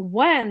 Because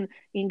when,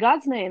 in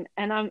God's name,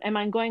 am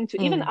I going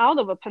to, even out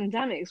of a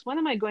pandemic, when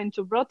am I going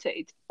to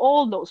rotate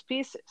all those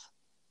pieces?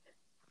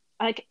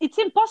 Like, it's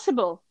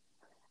impossible.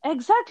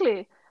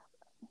 Exactly.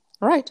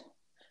 Right.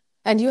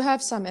 And you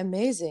have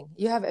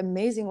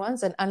amazing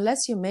ones. And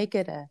unless you make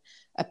it a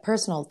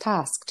personal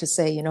task to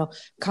say,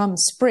 come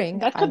spring,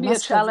 that could be a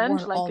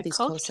challenge, like all these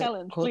coat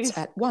challenge, coats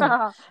at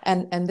once.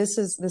 and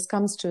this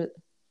comes to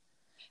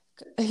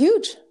a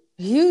huge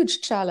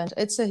challenge.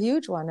 It's a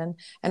huge one.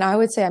 And I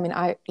would say,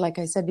 like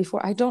I said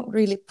before, I don't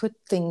really put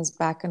things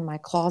back in my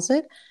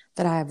closet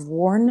that I have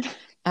worn.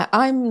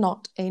 I'm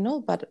not anal,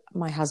 but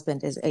my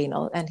husband is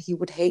anal, and he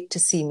would hate to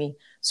see me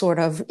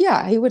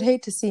he would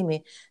hate to see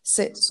me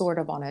sit sort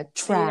of on a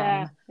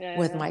tram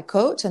with my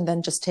coat and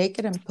then just take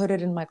it and put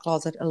it in my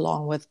closet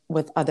along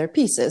with other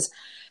pieces.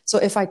 So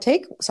if I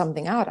take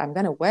something out, I'm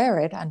going to wear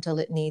it until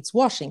it needs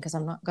washing, because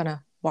I'm not going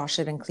to wash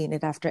it and clean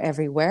it after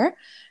every wear.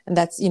 And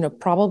that's,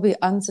 probably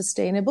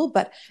unsustainable.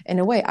 But in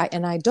a way,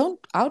 I don't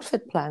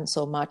outfit plan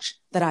so much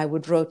that I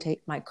would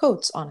rotate my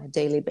coats on a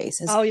daily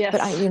basis. Oh, yes.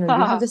 But you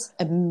have this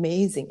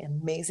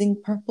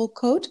amazing purple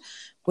coat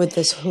with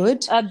this hood,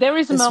 There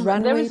is this there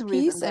runway is a reason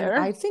piece, and there.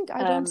 I think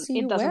I don't see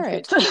It you doesn't wear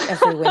fit. it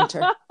every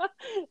winter.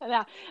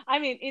 Yeah, I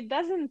mean, it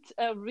doesn't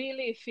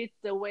really fit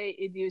the way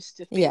it used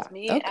to fit Yeah,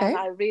 me, okay. and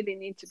I really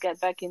need to get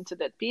back into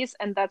that piece.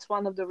 And that's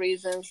one of the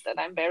reasons that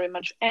I'm very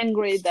much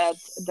angry that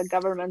the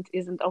government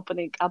isn't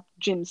opening up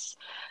gyms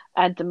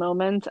at the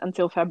moment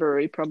until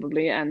February,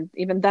 probably. And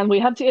even then, we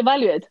have to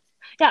evaluate.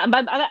 Yeah,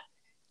 but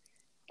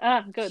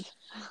good.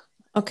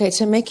 Okay,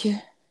 to make you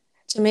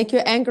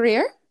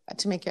angrier,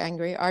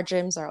 our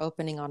gyms are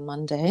opening on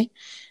Monday.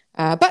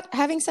 But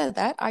having said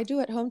that, I do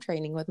at-home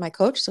training with my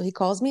coach. So he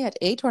calls me at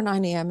 8 or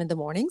 9 a.m. in the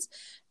mornings,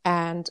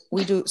 and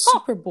we do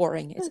super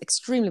boring. It's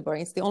extremely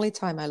boring. It's the only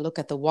time I look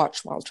at the watch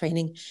while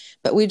training.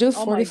 But we do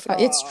 45.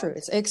 It's true.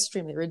 It's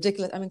extremely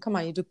ridiculous. I mean, come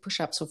on, you do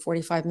push-ups for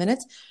 45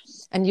 minutes.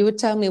 And you would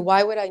tell me,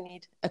 why would I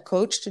need a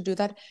coach to do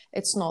that?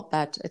 It's not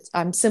that.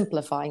 I'm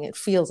simplifying. It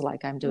feels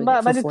like I'm doing it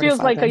for 45 minutes. But it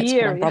feels like a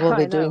year. But I'm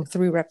probably doing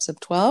 3 reps of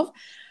 12.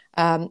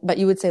 But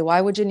you would say, why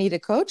would you need a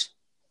coach?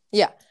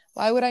 Yeah.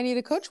 Why would I need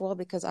a coach? Well,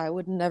 because I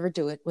would never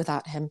do it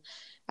without him.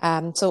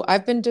 So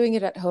I've been doing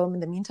it at home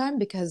in the meantime,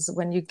 because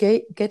when you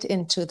get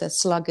into the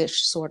sluggish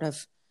sort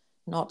of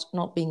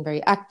not being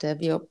very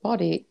active, your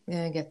body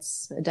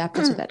gets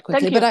adapted to that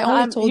quickly. But I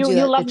only told you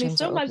that love the me gyms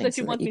so are much opening that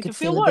you so want that you me to could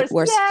feel feel a bit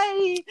worse.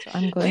 Yay! So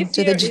I'm going this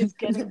to the gym. This year is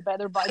getting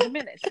better by the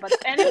minute. But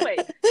anyway.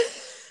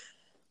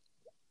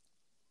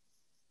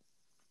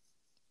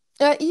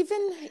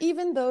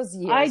 Even those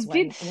years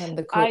when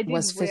the coat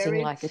was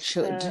fitting like it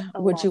should,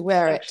 would you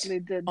wear it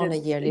on a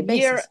yearly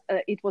basis?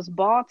 It was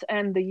bought,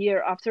 and the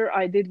year after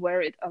I did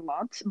wear it a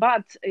lot.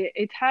 But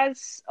it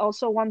has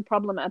also one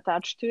problem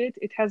attached to it.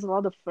 It has a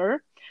lot of fur,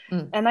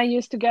 and I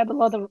used to get a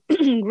lot of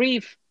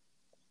grief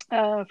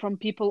from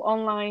people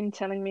online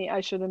telling me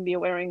I shouldn't be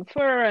wearing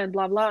fur and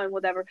blah blah and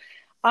whatever.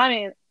 I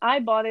mean,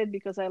 I bought it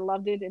because I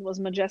loved it. It was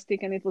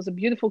majestic and it was a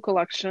beautiful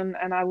collection,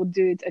 and I would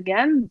do it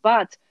again.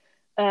 But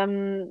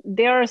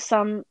there are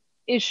some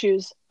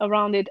issues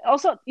around it.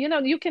 Also,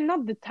 you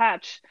cannot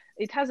detach.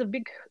 It has a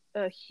big,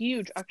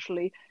 huge,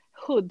 actually,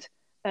 hood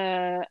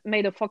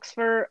made of fox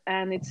fur,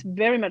 and it's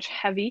very much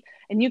heavy,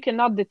 and you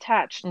cannot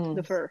detach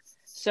the fur.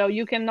 So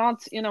you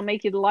cannot,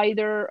 make it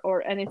lighter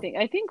or anything.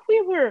 I think we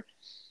were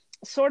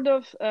sort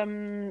of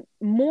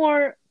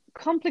more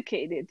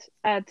complicated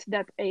at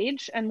that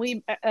age, and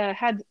we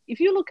had,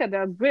 if you look at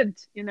our grid,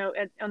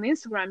 on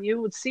Instagram,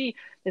 you would see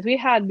that we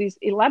had these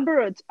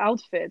elaborate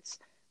outfits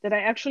that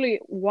I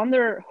actually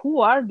wonder, who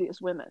are these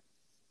women?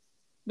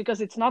 Because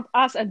it's not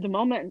us at the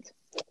moment.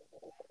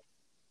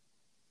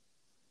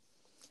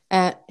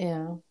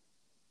 Yeah.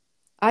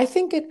 I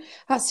think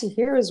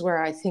here is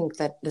where I think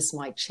that this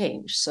might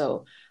change.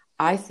 So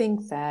I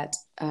think that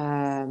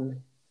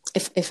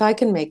if I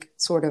can make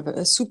sort of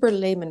a super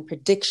layman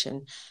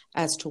prediction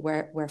as to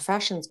where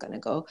fashion's going to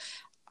go,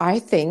 I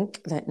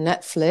think that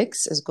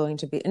Netflix is going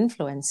to be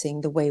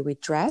influencing the way we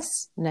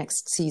dress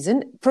next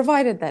season,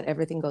 provided that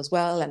everything goes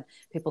well and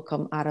people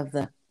come out of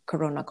the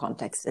Corona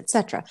context,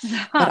 etc.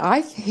 But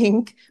I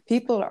think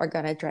people are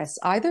going to dress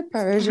either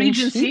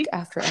Parisian chic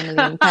after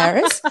Emily in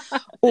Paris,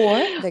 or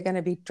they're going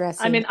to be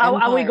dressing. I mean,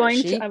 are we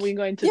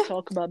going to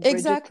talk about Bridgerton?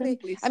 Exactly.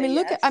 I mean,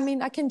 look.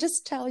 I can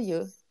just tell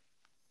you.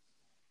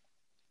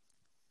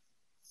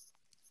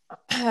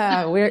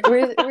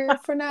 We're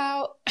for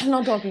now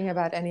not talking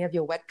about any of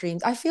your wet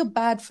dreams. I feel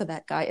bad for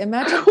that guy.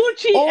 Imagine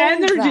Coochie all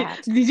energy.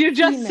 That Did you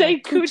just say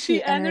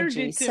Coochie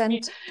energy to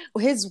sent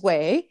me? his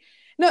way?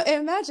 No,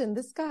 imagine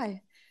this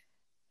guy.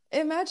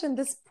 Imagine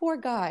this poor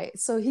guy.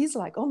 So he's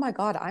like, oh my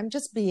God, I'm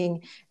just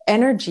being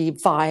energy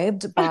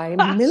vibed by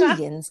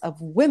millions of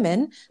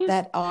women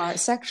that are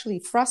sexually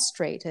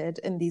frustrated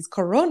in these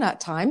Corona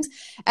times.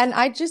 And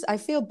I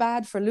feel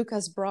bad for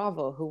Lucas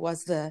Bravo, who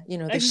was the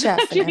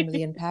chef in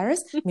Emily in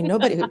Paris. I mean,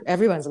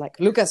 everyone's like,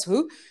 Lucas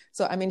who?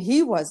 So, I mean,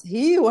 he was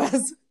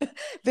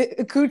the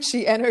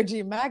Coochie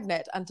energy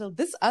magnet until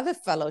this other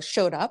fellow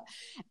showed up.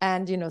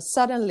 And,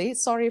 suddenly,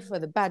 sorry for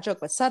the bad joke,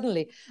 but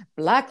suddenly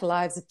Black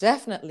lives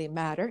definitely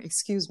matter.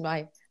 Excuse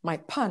my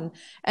pun.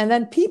 And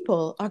then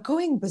people are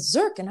going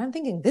berserk. And I'm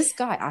thinking, this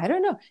guy, I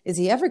don't know, is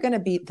he ever going to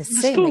be the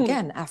same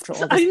again after all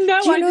this? I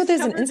know. Do you know there's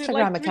an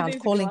Instagram account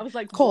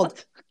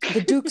called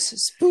The Duke's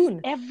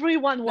Spoon?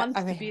 Everyone wants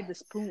to be the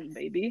spoon,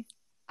 baby.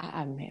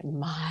 I mean,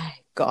 my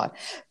God.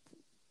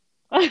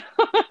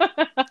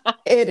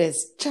 It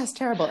is just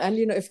terrible. And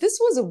if this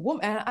was a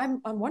woman,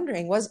 and I'm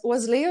wondering, was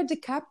Leo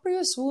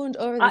DiCaprio swooned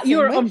over the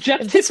you're way?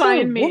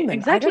 Objectifying me. Woman,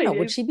 exactly. I don't know.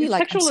 Would she be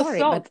like, I'm sorry,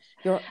 assault. but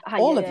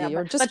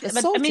you're just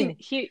assaulting.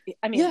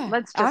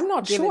 Let's just I'm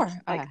not give sure.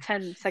 It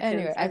 10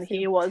 seconds, and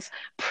he was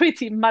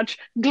pretty much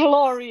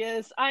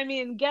glorious. I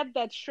mean, get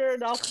that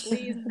shirt off,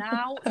 please.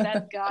 Now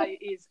that guy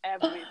is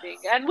everything.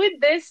 And with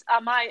this,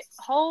 my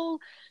whole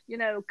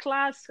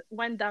class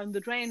went down the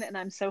drain, and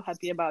I'm so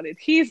happy about it.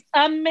 He's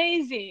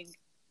amazing.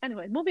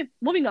 Anyway,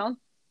 moving on.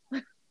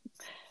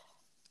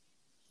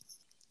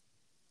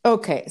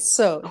 Okay,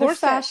 so the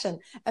fashion.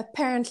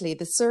 Apparently,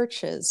 the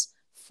searches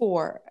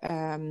for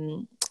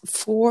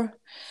for,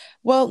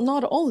 well,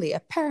 not only,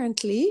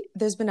 apparently,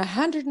 there's been a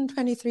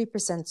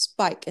 123%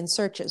 spike in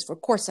searches for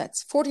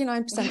corsets,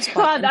 49% spike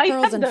God, in I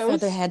pearls have and those.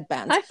 feather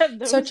headbands. I have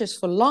those. Searches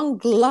for long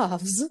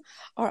gloves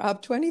are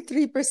up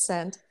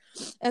 23%.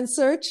 And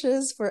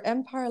searches for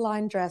Empire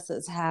line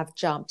dresses have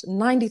jumped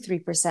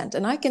 93%.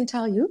 And I can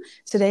tell you,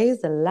 today is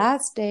the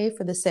last day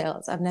for the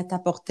sales of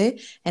Net-a-Porter,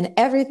 and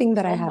everything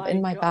that I have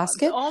in my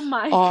basket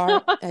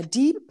are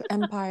deep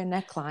Empire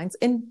necklines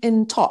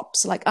in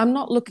tops. Like, I'm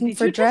not looking Did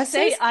for you dresses.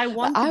 Just say, I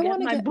want to get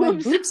my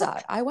boobs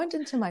out. I went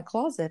into my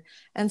closet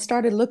and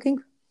started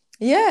looking.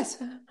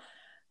 Yes.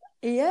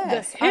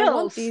 Yes. I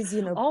want these,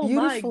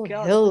 beautiful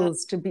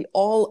hills to be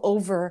all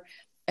over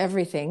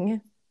everything.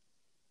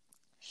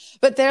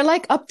 But they're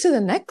like up to the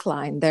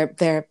neckline.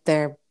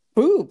 They're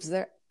boobs.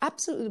 They're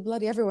absolutely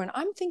bloody everywhere. And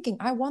I'm thinking,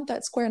 I want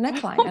that square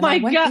neckline. Oh and I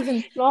went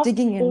even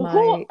digging in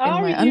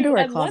my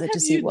underwear closet to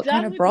see what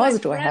kind of bras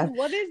do I have.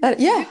 What is this?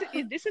 Yeah.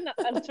 Is this an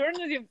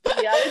alternative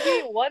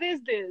reality? What is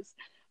this?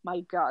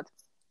 My God.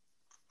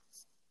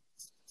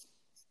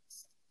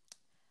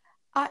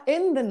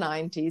 In the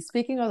 90s,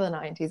 speaking of the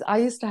 90s, I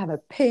used to have a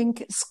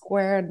pink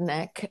squared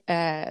neck,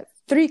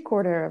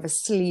 3/4 of a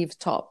sleeve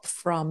top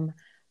from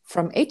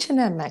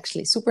H&M,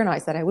 actually, super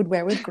nice, that I would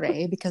wear with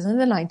gray, because in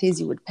the 90s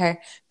you would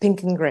pair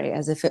pink and gray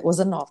as if it was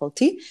a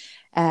novelty.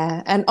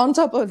 And on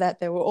top of that,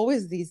 there were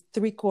always these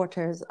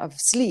 3/4 of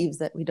sleeves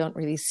that we don't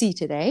really see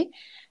today.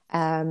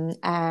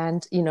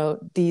 And,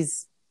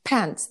 these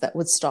pants that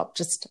would stop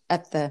just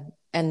at the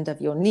end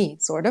of your knee,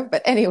 sort of.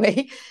 But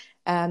anyway,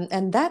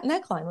 and that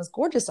neckline was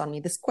gorgeous on me,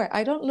 the square.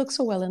 I don't look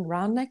so well in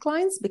round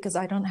necklines because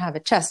I don't have a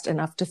chest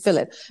enough to fill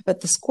it. But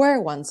the square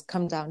ones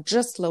come down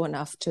just low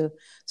enough to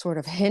sort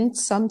of hint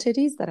some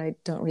titties that I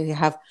don't really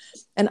have.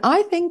 And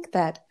I think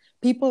that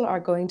people are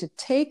going to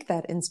take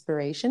that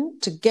inspiration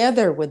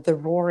together with the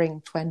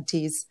roaring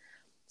 20s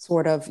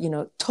sort of,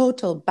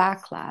 total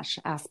backlash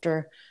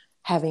after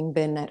having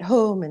been at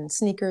home in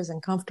sneakers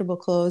and comfortable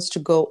clothes to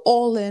go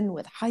all in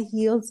with high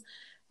heels.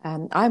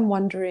 I'm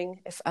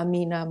wondering if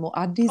Amina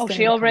Muaddi is going to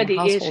become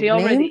a household name. She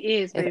already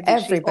is, baby. If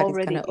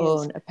everybody's going to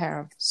own a pair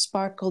of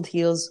sparkled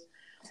heels.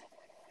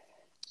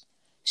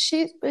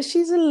 She's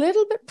a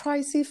little bit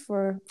pricey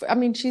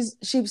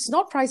she's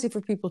not pricey for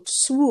people to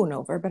swoon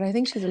over, but I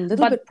think she's a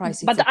little bit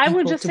pricey for people to buy them. But I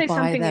would just say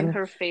something in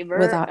her favor,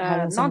 without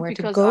having somewhere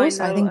to go.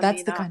 So I think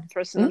that's Amina the kind of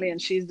personally,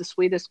 and she's the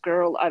sweetest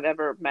girl I've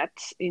ever met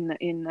in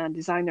a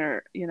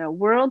designer,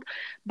 world.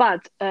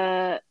 But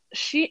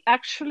she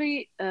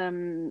actually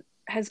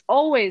has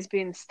always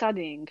been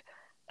studying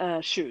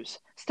shoes.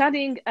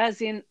 Studying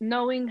as in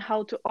knowing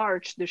how to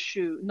arch the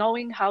shoe,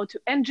 knowing how to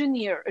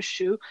engineer a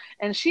shoe.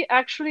 And she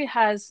actually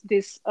has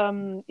this,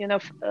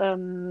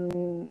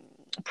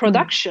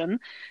 production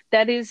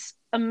that is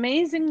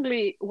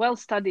amazingly well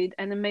studied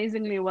and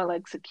amazingly well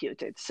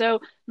executed.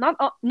 So not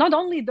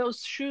only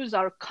those shoes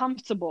are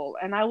comfortable,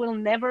 and I will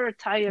never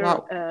tire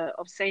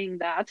of saying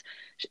that,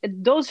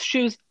 those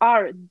shoes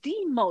are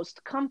the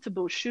most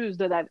comfortable shoes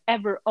that I've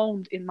ever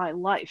owned in my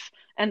life,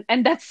 and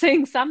that's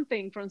saying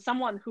something from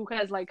someone who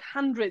has like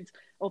hundreds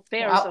of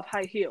pairs of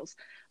high heels.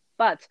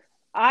 But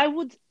I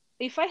would,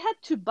 if I had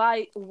to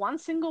buy one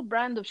single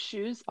brand of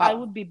shoes, I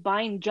would be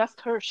buying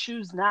just her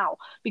shoes now,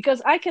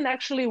 because I can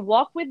actually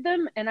walk with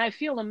them and I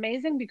feel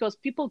amazing because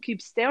people keep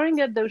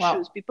staring at those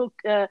shoes. People,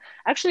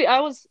 actually,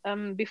 I was,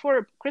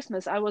 before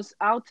Christmas, I was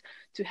out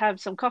to have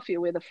some coffee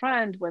with a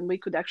friend when we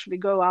could actually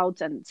go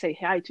out and say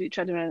hi to each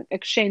other and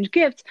exchange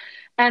gifts.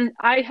 And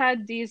I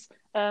had these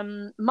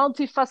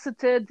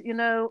multifaceted,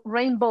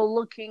 rainbow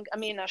looking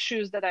Amina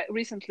shoes that I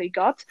recently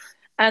got.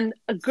 And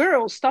a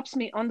girl stops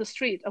me on the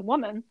street, a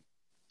woman,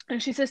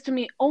 and she says to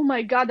me, "Oh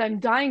my God, I'm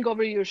dying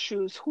over your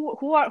shoes.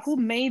 Who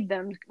made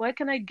them? Where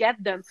can I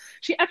get them?"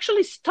 She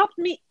actually stopped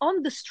me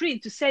on the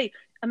street to say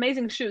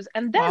amazing shoes.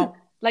 And then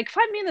like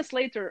 5 minutes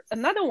later,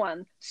 another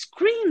one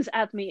screams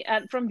at me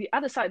from the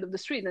other side of the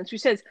street. And she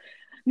says,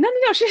 no.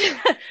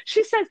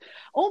 She says,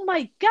 "Oh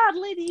my God,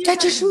 lady, you get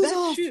have your the shoes best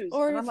off, shoes."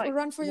 or and I'm like,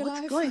 run for your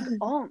what's life. going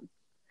on?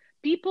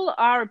 People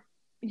are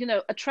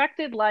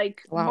attracted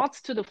like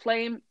moths to the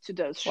flame to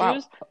those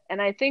shoes. And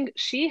I think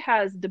she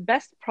has the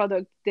best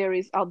product there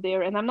is out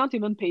there. And I'm not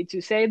even paid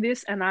to say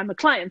this, and I'm a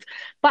client.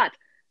 But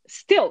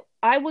still,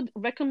 I would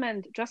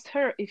recommend just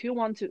her if you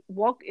want to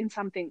walk in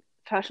something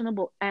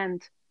fashionable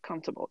and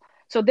comfortable.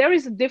 So there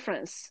is a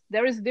difference.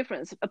 There is a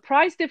difference. A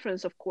price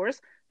difference, of course,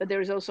 but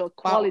there is also a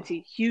quality,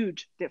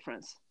 huge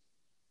difference.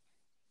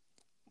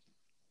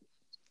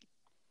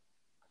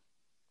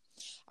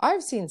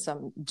 I've seen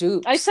some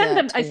dupes. I send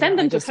them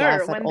to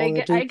her when they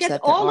get. I get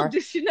all of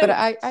this, but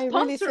I sponsored,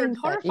 really think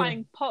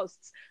horrifying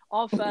posts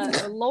of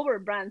lower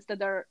brands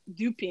that are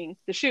duping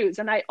the shoes,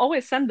 and I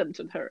always send them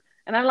to her.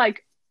 And I'm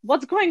like,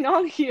 "What's going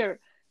on here?"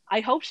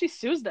 I hope she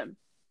sues them.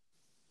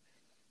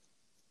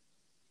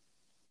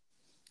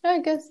 I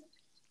guess.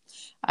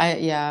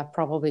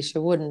 Probably she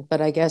wouldn't, but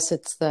I guess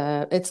it's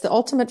the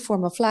ultimate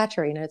form of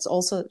flattery, and it's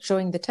also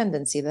showing the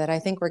tendency that I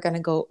think we're going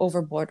to go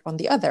overboard on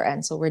the other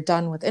end. So we're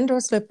done with indoor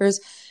slippers,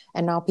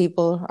 and now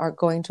people are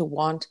going to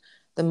want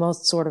the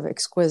most sort of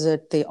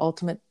exquisite, the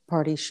ultimate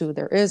party shoe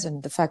there is.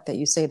 And the fact that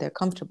you say they're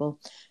comfortable,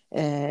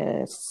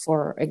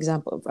 for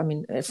example, I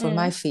mean, for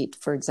my feet,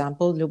 for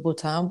example,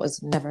 Louboutin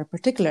was never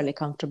particularly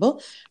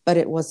comfortable, but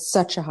it was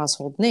such a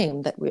household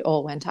name that we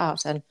all went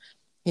out and,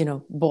 you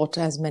know, bought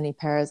as many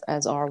pairs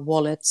as our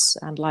wallets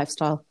and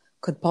lifestyle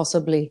could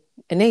possibly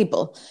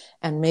enable.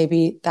 And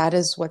maybe that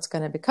is what's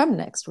going to become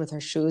next with her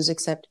shoes,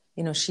 except,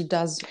 you know, she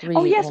does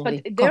really yes,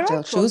 only but there cocktail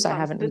are shoes. closed I pumps.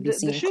 haven't really The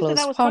seen shoes that I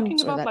closed was talking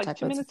pumps or about that like type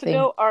 2 of minutes thing.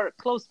 ago are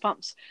closed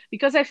pumps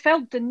because I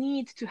felt the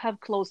need to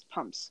have closed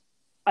pumps.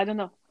 I don't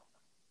know.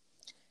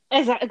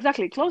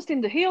 Exactly. Closed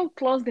in the heel,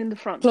 closed in the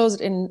front.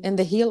 Closed in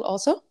the heel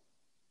also?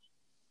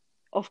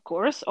 Of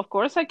course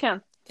I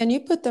can. Can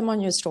you put them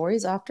on your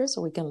stories after so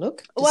we can look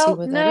to see Well,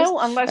 what that is? no,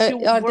 unless you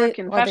work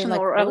in Are they fashion like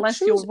or work unless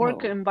your shoes?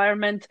 work No.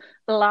 environment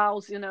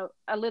allows, you know,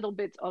 a little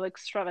bit of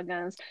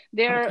extravagance.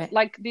 They're Okay.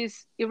 like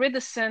these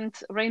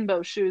iridescent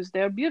rainbow shoes.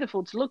 They're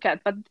beautiful to look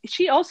at, but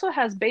she also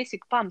has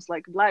basic pumps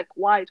like black,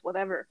 white,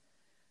 whatever.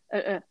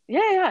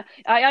 Yeah.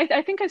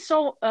 I think I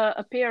saw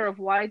a pair of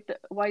white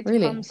Really?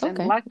 pumps and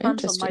Okay. black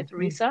pumps on my Interesting.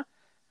 Teresa.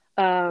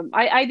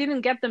 I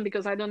didn't get them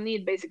because I don't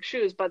need basic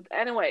shoes, but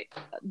anyway,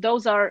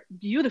 those are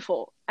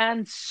beautiful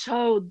and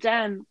so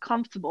damn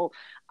comfortable.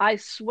 I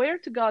swear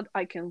to God,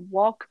 I can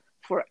walk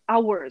for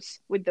hours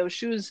with those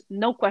shoes,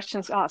 no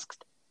questions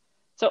asked.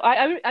 So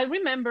I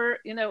remember,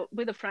 you know,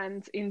 with a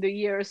friend in the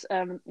years,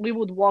 we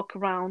would walk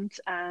around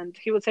and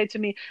he would say to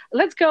me,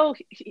 let's go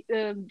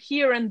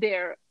here and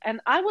there.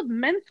 And I would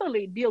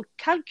mentally be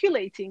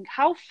calculating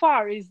how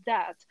far is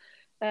that,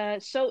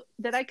 so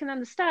that I can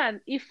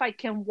understand if I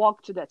can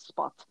walk to that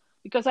spot.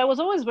 Because I was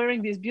always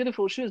wearing these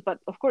beautiful shoes, but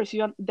of course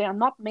they are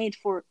not made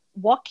for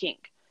walking,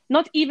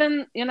 not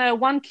even, you know,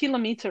 1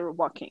 kilometer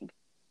walking.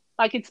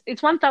 Like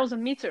it's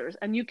 1,000 meters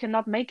and you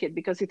cannot make it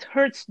because it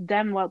hurts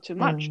damn well too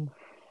much.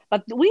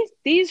 But with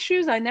these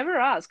shoes, I never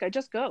ask. I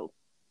just go.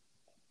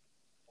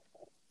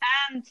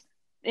 And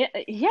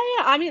yeah.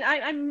 I mean,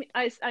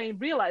 I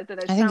realize that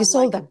I I think you sound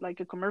sold them.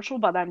 like a commercial,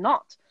 but I'm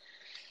not.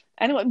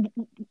 Anyway,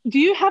 do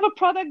you have a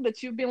product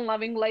that you've been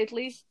loving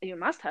lately? You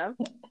must have.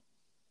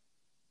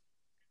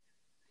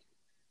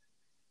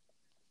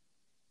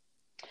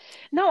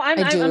 No, I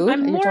do. I'm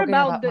Are you more talking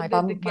about about the my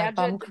bum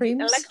gadget, the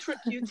creams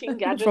electrocuting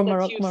gadget from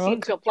that you seem Morocco?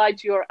 to apply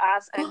to your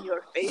ass and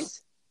your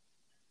face.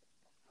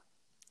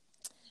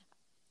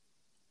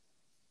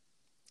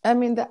 I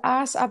mean, the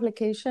ass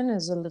application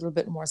is a little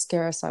bit more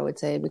scarce, I would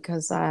say,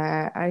 because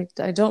I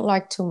don't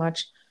like too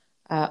much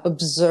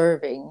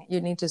observing. You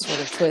need to sort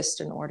of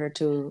twist in order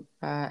to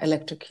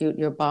electrocute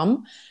your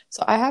bum.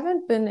 So I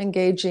haven't been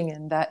engaging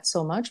in that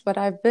so much, but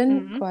I've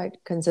been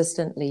quite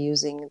consistently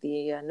using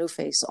the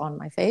NuFace on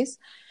my face.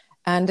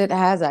 And it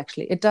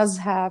does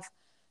have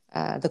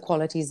the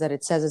qualities that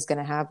it says it's going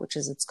to have, which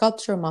is it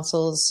sculpts your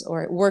muscles,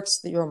 or it works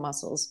your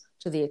muscles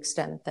to the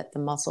extent that the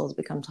muscles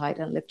become tight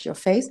and lift your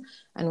face.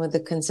 And with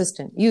the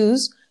consistent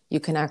use, you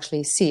can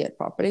actually see it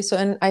properly. So,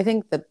 and I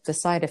think that the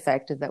side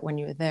effect is that when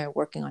you're there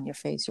working on your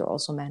face, you're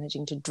also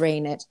managing to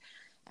drain it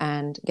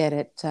and get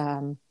it,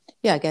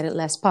 get it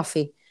less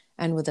puffy.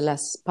 And with the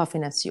less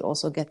puffiness, you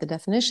also get the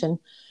definition.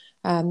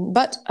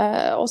 But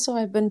also,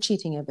 I've been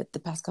cheating a bit the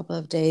past couple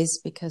of days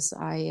because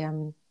I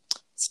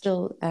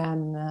still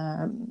am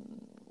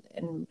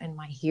in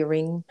my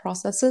hearing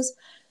processes.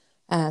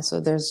 So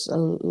there's a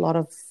lot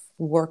of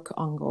work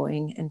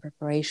ongoing in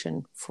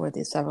preparation for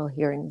the several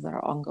hearings that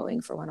are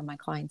ongoing for one of my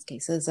clients'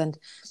 cases. And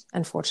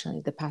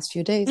unfortunately, the past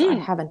few days, I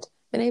haven't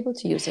been able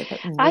to use it. But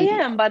I maybe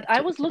am, but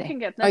I was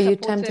looking at Are you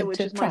Net-a-Porter, tempted which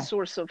to is my try?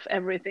 source of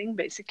everything,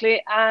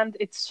 basically, and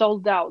it's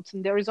sold out.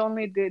 And there is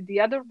only the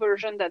other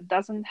version that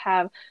doesn't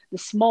have the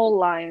small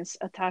lines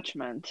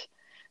attachment.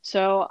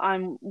 So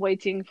I'm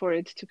waiting for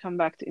it to come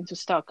back into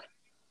stock.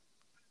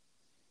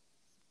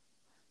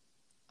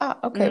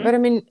 Okay. But I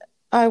mean,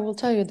 I will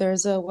tell you,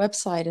 there's a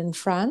website in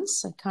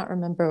France. I can't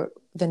remember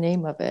the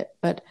name of it,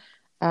 but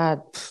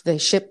they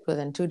shipped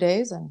within 2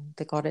 days and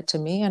they got it to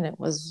me, and it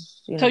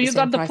was, So the you same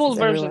got the price full as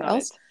version everywhere of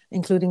else, it.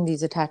 including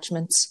these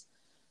attachments.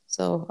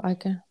 So I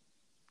can.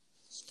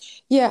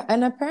 Yeah,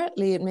 and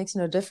apparently it makes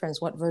no difference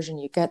what version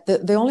you get.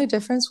 The only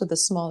difference with the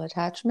small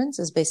attachments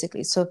is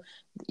basically so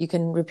you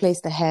can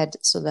replace the head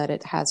so that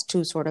it has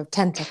two sort of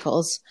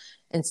tentacles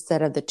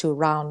instead of the two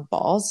round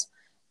balls.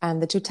 And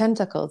the two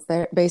tentacles,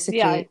 they're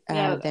basically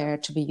there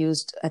to be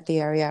used at the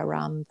area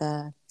around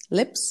the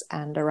lips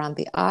and around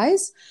the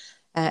eyes.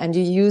 And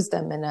you use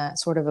them in a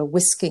sort of a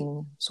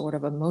whisking sort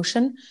of a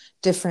motion,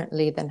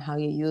 differently than how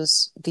you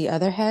use the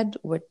other head,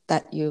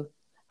 that you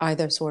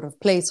either sort of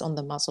place on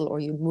the muscle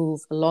or you move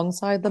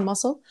alongside the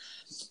muscle.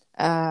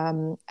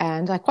 And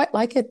I quite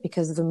like it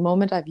because the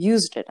moment I've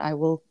used it, I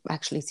will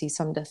actually see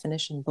some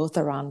definition both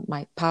around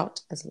my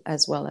pout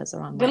as well as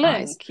around The my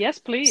link, eyes. yes,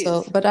 please.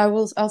 So, but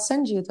I'll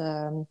send you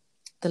the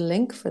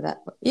link for that.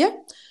 Yeah.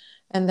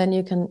 And then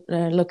you can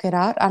look it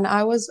out. And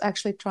I was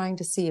actually trying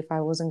to see if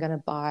I wasn't going to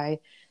buy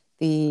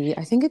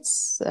I think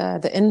it's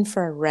the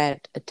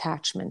infrared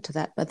attachment to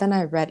that. But then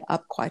I read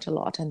up quite a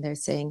lot, and they're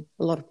saying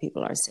a lot of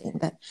people are saying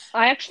that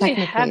I actually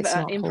technically have it's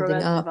an not holding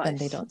infrared up, and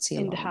they device don't see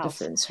a in the lot of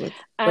house, difference with it.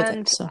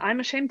 and So, I'm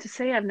ashamed to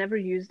say I've never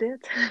used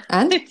it.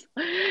 and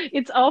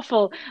It's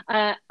awful.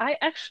 I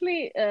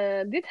actually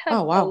did have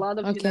oh a wow, lot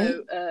of, okay,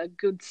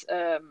 good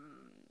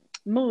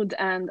mood,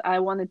 and I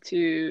wanted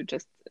to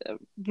just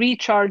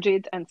recharge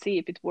it and see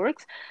if it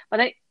works. But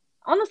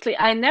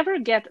I never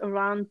get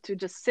around to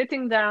just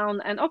sitting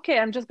down and, okay,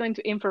 I'm just going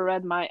to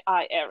infrared my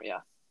eye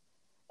area.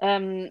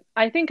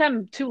 I think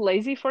I'm too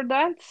lazy for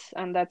that,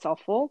 and that's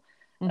awful.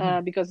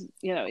 hmm Because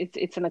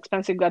it's an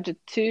expensive gadget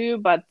too,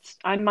 but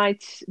I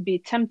might be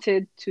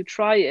tempted to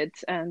try it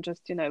and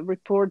just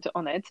report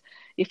on it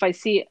if I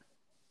see.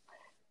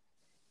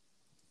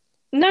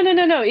 No, no,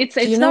 no, no. It's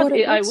Do you it's know not. what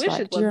it I looks wish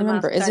like? it Do you was the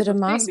remember? mask Is it type a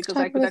of thing, mask because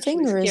I type could of a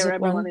actually thing, or is scare it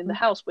everyone in the one?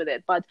 house with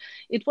it. But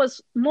it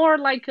was more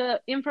like a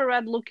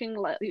infrared looking,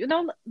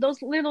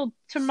 those little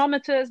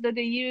thermometers that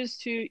they use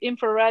to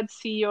infrared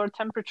see your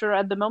temperature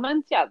at the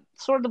moment. Yeah,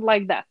 sort of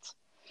like that.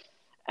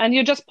 And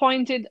you just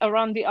point it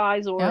around the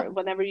eyes, or Yeah.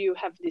 whenever you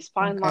have these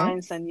fine Okay.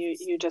 lines, and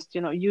you just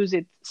use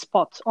it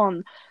spot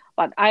on.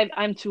 But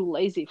I'm too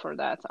lazy for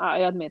that. I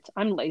admit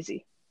I'm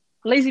lazy.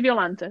 Lazy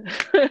Violante.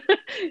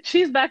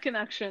 She's back in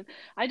action.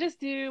 I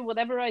just do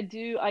whatever I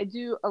do. I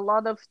do a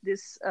lot of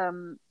this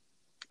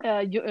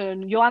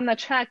Joanna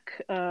Czech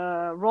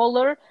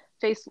roller,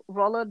 face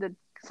roller, that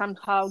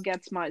somehow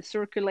gets my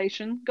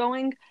circulation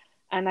going,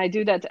 and I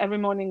do that every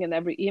morning and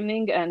every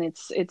evening, and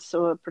it's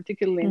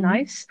particularly hmm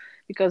nice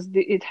because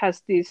it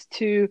has these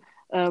two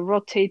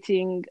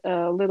rotating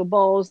little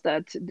balls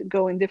that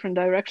go in different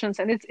directions,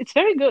 and it's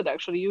very good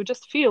actually. You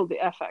just feel the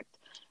effect,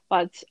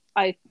 but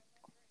I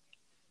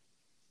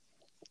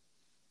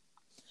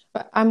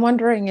But I'm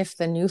wondering if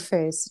the new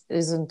face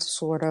isn't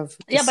sort of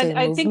the yeah, but same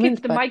I think it's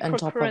movement, the but on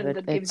top of microcurrent it,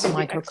 that gives it's you the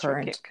extra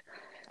microcurrent. kick.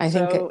 I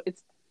think So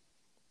it's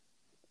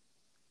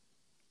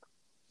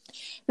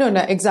no,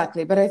 no,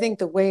 exactly. But I think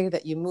the way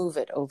that you move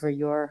it over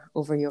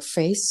your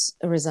face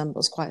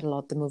resembles quite a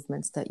lot the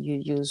movements that you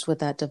use with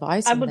that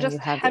device, I and will then you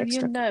just have the have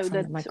you extra kick know from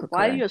that the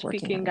while microcurrent you're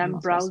working on speaking, your I'm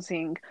muscles.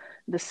 browsing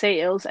the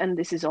sales, and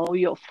this is all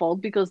your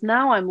fault because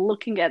now I'm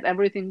looking at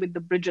everything with the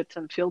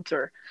Bridgerton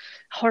filter.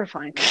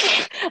 Horrifying.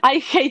 I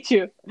hate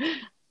you.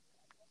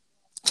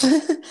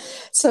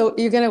 So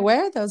you're gonna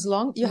wear those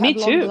long? You Me have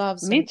long too.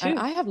 gloves, Me and too.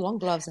 I have long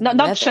gloves in Not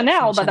leather from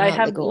Chanel, but I Chanel.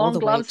 They have go all long the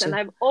way gloves, and to.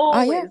 I've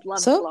Ah, yeah. always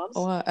loved So, gloves.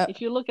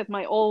 If you look at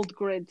my old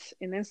grids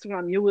in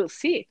Instagram, you will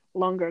see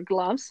longer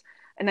gloves.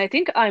 And I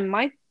think I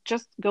might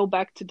just go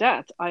back to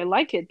that. I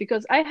like it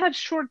because I have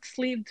short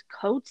sleeved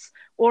coats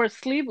or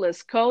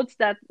sleeveless coats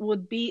that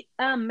would be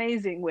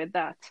amazing with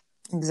that.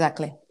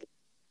 exactly.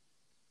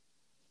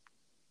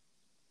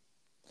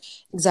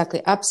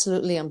 Exactly,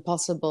 absolutely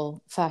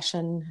impossible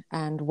fashion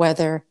and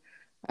weather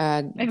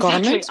Exactly,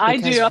 garment I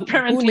because do who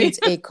apparently. needs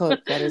a coat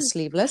that is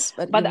sleeveless?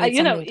 But you But need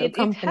something to it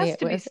accompany has it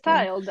to be with. Yeah,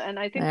 styled, and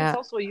I think it's yeah,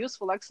 also a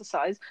useful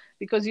exercise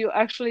because you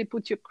actually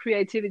put your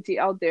creativity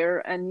out there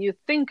and you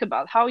think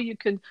about how you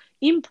could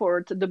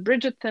import the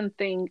Bridgerton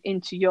thing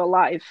into your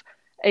life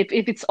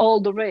if it's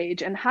all the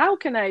rage, and how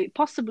can I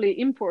possibly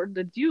import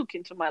the Duke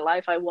into my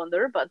life, I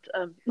wonder. But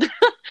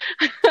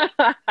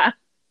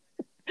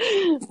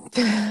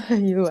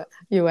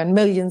you and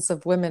millions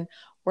of women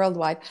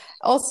worldwide.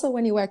 Also,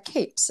 when you wear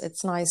capes,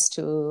 it's nice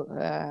to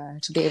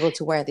be able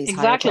to wear these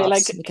higher Exactly, gloves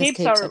like because capes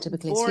capes are are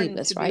typically born to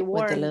sleeveless, be right?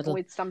 With the worn little.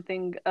 with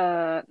something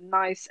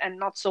nice and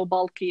not so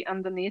bulky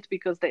underneath,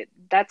 because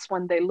that's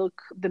when they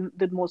look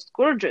the most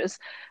gorgeous.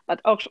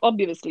 But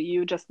obviously,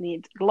 you just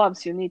need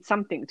gloves. You need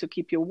something to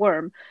keep you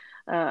warm.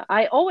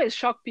 I always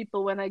shock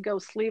people when I go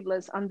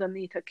sleeveless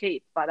underneath a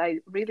cape, but I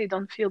really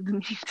don't feel the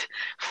need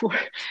for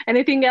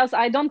anything else.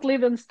 I don't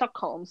live in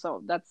Stockholm,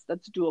 so that's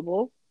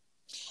doable.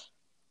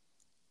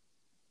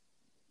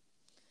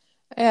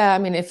 Yeah, I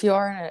mean, if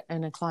you're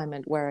in a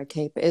climate where a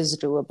cape is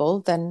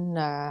doable, then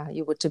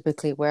you would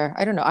typically wear,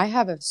 I don't know, I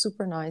have a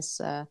super nice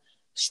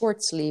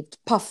short-sleeved,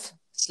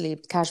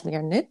 puff-sleeved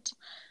cashmere knit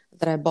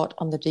that I bought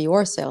on the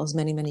Dior sales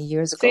many, many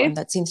years ago. And See?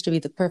 that seems to be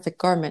the perfect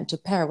garment to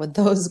pair with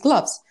those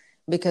gloves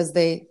because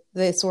they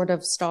sort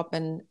of stop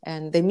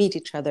and they meet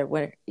each other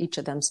where each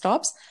of them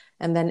stops.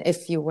 And then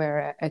if you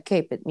wear a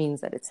cape, it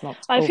means that it's not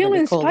I feel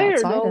overly cold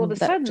inspired outside, all of a and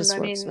that sudden. just I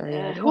works mean, very,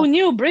 very who well.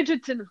 knew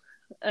Bridgerton?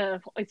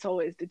 It's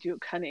always the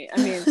Duke, honey. I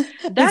mean,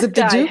 Is that it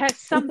the guy Duke? has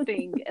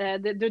something.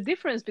 The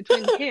difference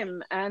between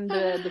him and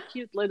the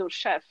cute little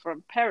chef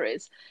from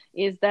Paris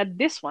is that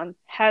this one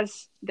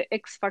has the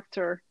X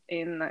factor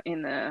in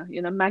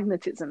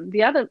magnetism.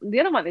 The other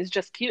one is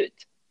just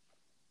cute.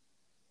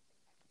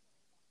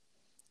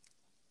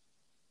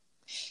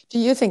 Do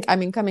you think, I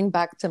mean, coming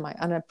back to my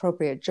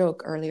inappropriate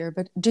joke earlier,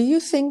 but do you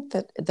think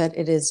that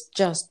it is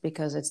just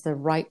because it's the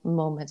right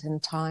moment in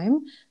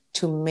time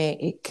to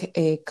make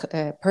a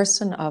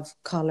person of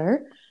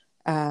color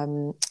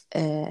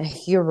a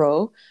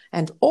hero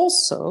and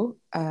also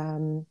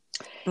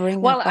bring a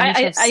Well, bunch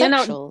of you know,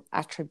 sexual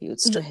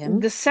attributes to him.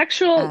 the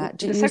sexual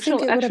Do the you think sexual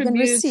it would have been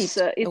attributes, received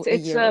a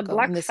it's year a ago in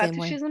black the same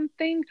way? fetishism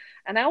thing,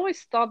 and I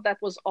always thought that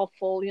was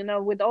awful. You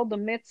know, with all the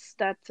myths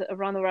that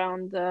run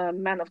around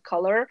men of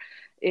color,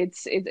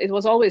 it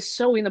was always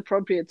so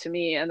inappropriate to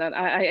me, and that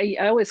I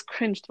always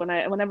cringed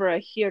whenever I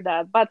hear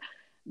that. But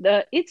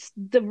it's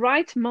the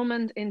right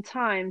moment in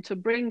time to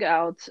bring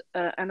out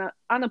an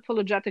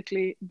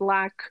unapologetically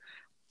black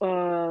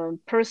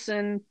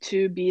person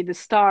to be the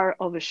star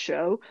of a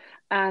show,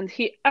 and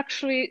he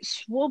actually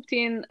swooped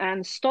in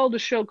and stole the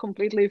show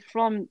completely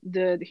from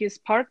his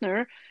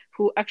partner,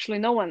 who actually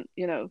no one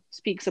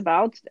speaks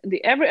about.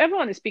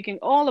 Everyone is speaking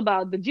all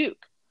about the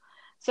Duke.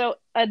 So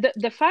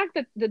the fact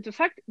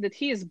that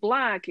he is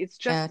black, it's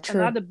just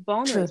True, another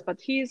bonus. true.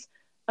 But he's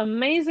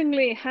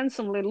amazingly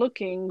handsomely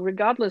looking,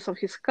 regardless of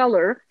his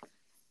color.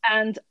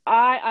 And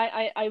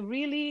I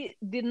really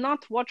did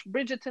not watch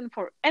Bridgerton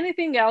for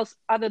anything else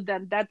other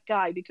than that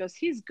guy, because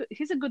he's good,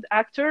 he's a good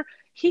actor.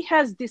 He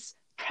has this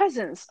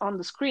presence on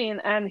the screen,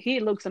 and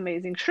he looks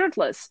amazing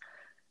shirtless.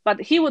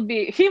 But he would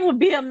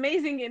be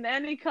amazing in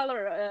any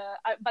color.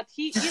 But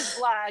he is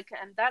black,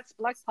 and that's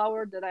black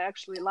power that I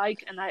actually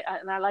like, and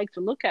I like to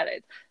look at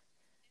it.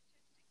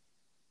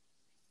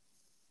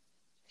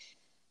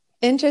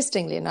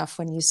 Interestingly enough,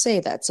 when you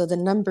say that, so the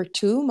number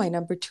two, my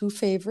number two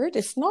favorite,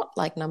 if not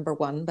like number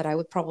one, but I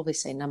would probably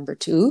say number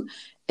two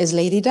is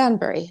Lady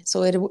Danbury.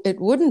 So Yeah, it I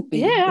wouldn't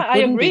be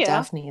agree. Yeah,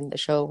 Daphne in the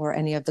show or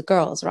any of the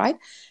girls, right?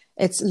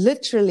 It's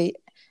literally,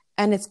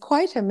 and it's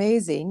quite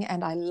amazing.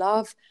 And I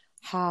love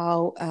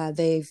how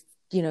they've,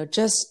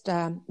 just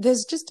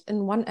there's just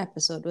in one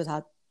episode,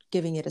 without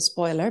giving it a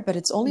spoiler, but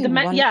it's only in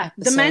one the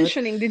episode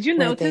mentioning. Did you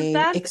where notice they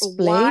that?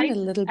 explain Why? a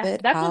little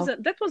bit That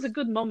was how, a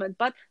good moment,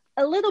 but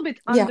a little bit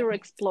yeah,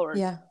 underexplored,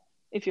 yeah.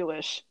 if you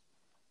wish.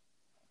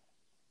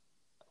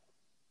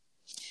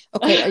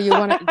 Okay, are you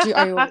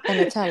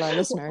gonna tell our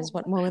listeners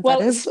what moment that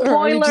Well, is, or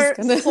are we just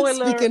gonna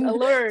spoiler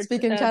alert.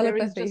 speak in There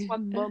is just telepathy?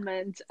 one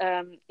moment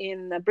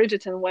in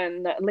Bridgerton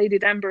when Lady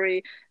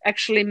Danbury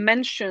actually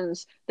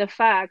mentions the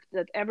fact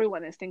that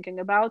everyone is thinking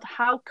about: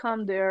 how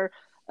come there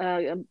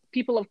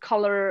people of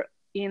color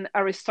in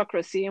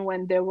aristocracy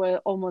when there were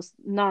almost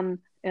none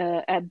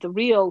at the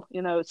real,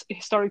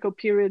 historical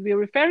period we're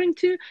referring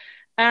to.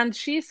 And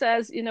she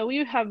says,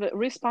 you have a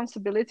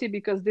responsibility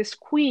because this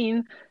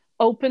queen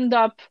opened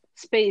up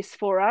space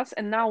for us,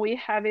 and now we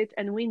have it,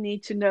 and we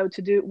need to know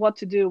to do what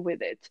to do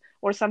with it,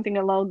 or something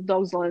along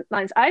those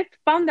lines. I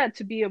found that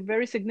to be a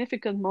very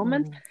significant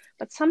moment, Mm.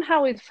 but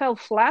somehow it fell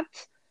flat,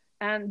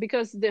 and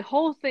because the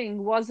whole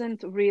thing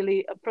wasn't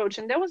really approached.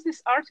 And there was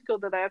this article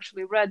that I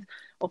actually read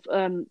of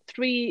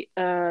three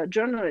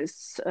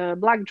journalists,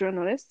 black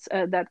journalists,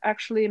 that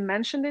actually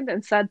mentioned it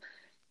and said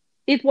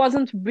it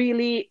wasn't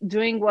really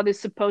doing what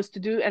it's supposed to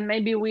do, and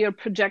maybe we are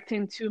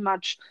projecting too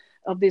much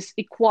of this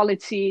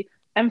equality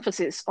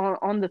emphasis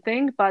on the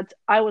thing. But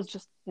I was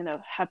just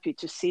happy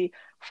to see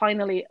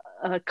finally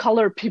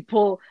color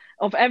people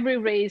of every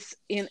race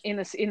in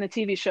a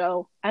TV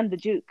show, and the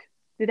Duke.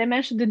 Did I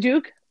mention the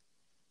Duke?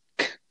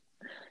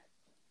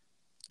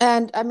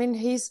 And I mean,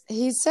 he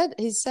said it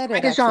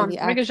actually.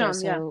 The Reggae actor.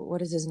 Jean, yeah. So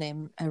what is his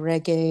name?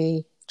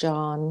 Reggae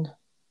John.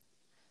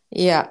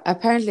 Yeah,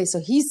 apparently. So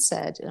he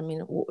said, I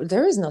mean,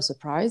 there is no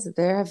surprise that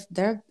there have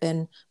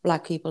been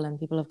black people and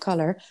people of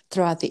color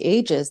throughout the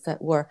ages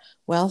that were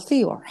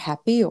wealthy or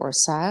happy or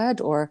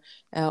sad or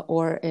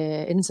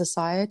in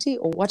society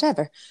or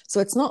whatever.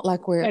 So it's not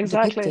like we're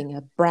Exactly. depicting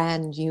a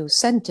brand new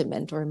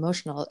sentiment or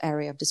emotional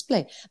area of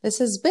display. This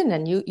has been,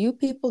 and you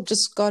people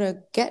just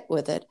gotta get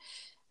with it.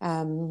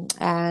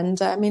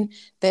 And I mean,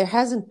 there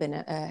hasn't been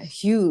a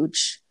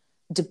huge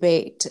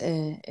debate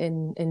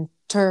in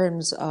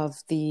terms of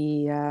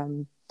the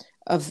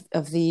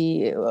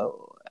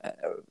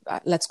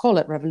let's call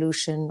it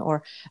revolution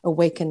or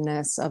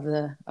awakeness of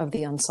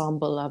the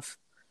ensemble of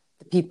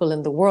the people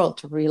in the world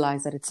to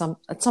realize that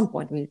at some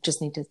point we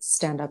just need to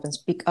stand up and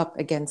speak up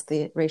against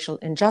the racial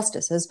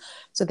injustices.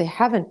 So they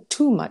haven't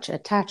too much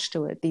attached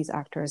to it, these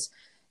actors,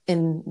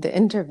 in the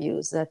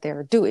interviews that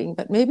they're doing,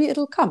 but maybe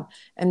it'll come.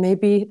 And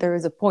maybe there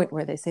is a point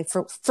where they say,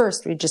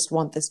 first, we just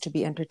want this to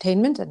be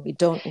entertainment and we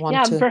don't want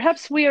Yeah, to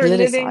perhaps we are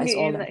living politicize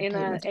all in an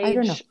entertainment. I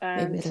don't know. age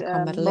Maybe and it'll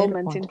come at a later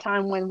moment in point.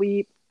 time when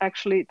we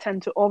actually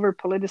tend to over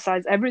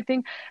politicize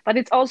everything, but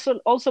it's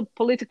also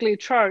politically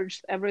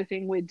charged,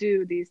 everything we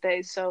do these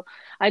days. So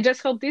I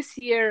just hope this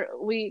year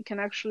we can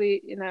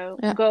actually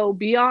Yeah. go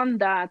beyond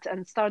that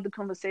and start the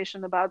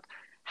conversation about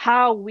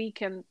how we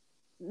can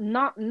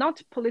not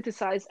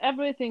politicize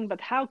everything,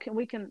 but how can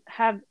we can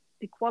have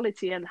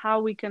equality, and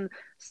how we can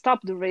stop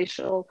the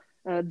racial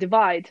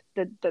divide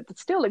that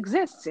still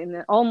exists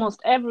in almost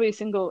every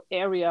single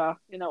area,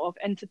 of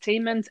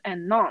entertainment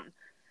and non.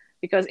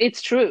 Because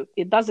it's true,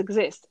 it does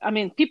exist. I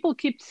mean, people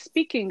keep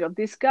speaking of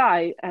this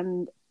guy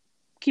and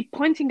keep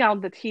pointing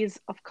out that he's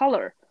of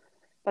color,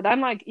 but I'm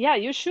like, yeah,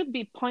 you should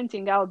be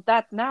pointing out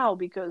that now,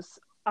 because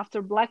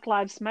after Black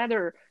Lives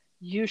Matter,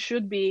 you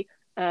should be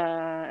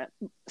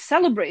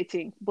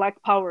celebrating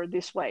Black power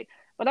this way.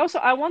 But also,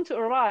 I want to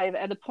arrive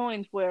at a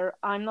point where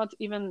I'm not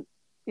even,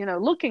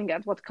 looking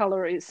at what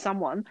color is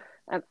someone.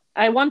 And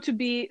I want to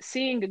be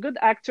seeing a good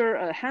actor,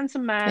 a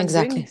handsome man doing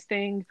Exactly. his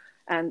thing,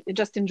 and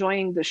just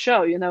enjoying the show.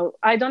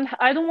 I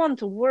don't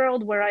want a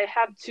world where I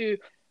have to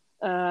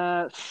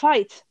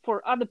fight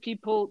for other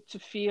people to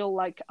feel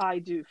like I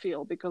do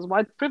feel, because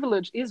white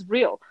privilege is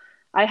real.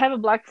 I have a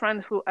black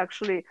friend who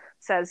actually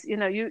says,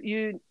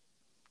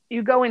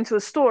 you go into a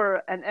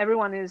store and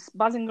everyone is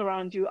buzzing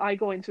around you. I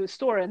go into a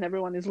store and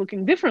everyone is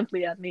looking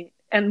differently at me,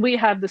 and we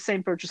have the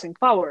same purchasing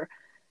power.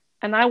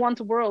 And I want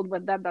a world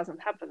where that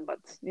doesn't happen, but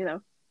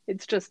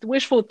it's just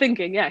wishful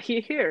thinking. Yeah,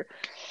 here. Here,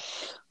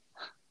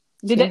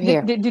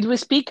 here. Did we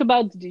speak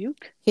about the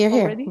Duke Here.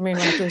 already? I mean,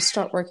 like, we'll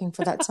start working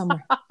for that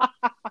somewhere.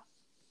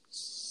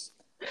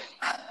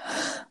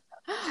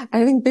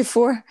 I think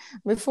before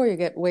you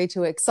get way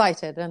too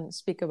excited and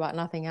speak about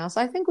nothing else,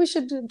 I think we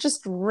should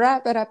just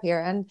wrap it up here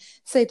and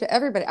say to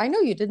everybody, I know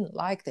you didn't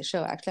like the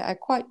show. Actually, I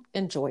quite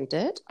enjoyed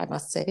it. I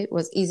must say it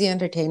was easy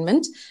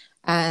entertainment.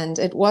 And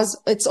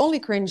it's only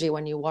cringy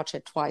when you watch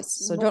it twice.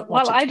 So don't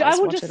watch it twice. I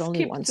would watch just it only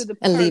skip once to the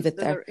and leave parts it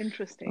that there. are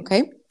interesting.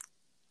 Okay.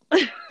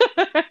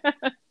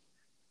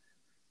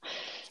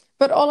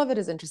 But all of it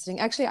is interesting.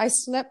 Actually, I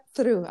slept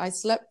through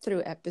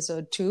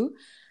episode 2.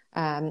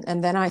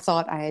 And then I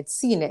thought I had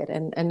seen it.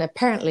 And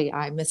apparently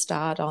I missed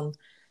out on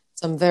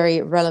some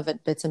very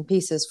relevant bits and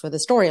pieces for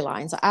the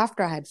storyline. So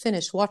after I had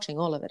finished watching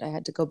all of it, I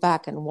had to go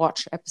back and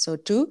watch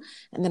episode 2.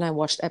 And then I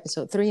watched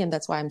episode 3. And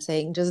that's why I'm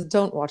saying just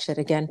don't watch it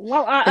again.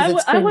 Well, I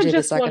would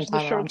just watch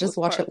the short Just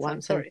watch parts, it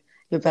once. Sorry.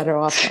 You're better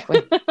off that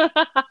way.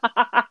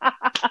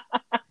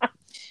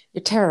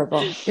 You're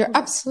terrible. You're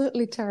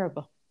absolutely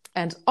terrible.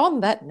 And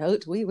on that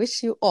note, we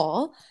wish you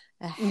all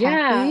a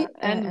happy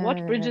and watch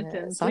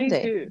Bridgerton,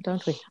 Sunday, please do.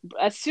 Don't we?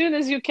 As soon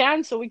as you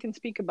can, so we can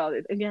speak about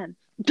it again.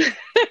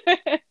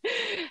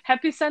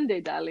 Happy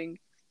Sunday, darling.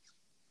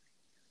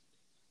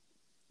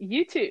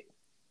 You too.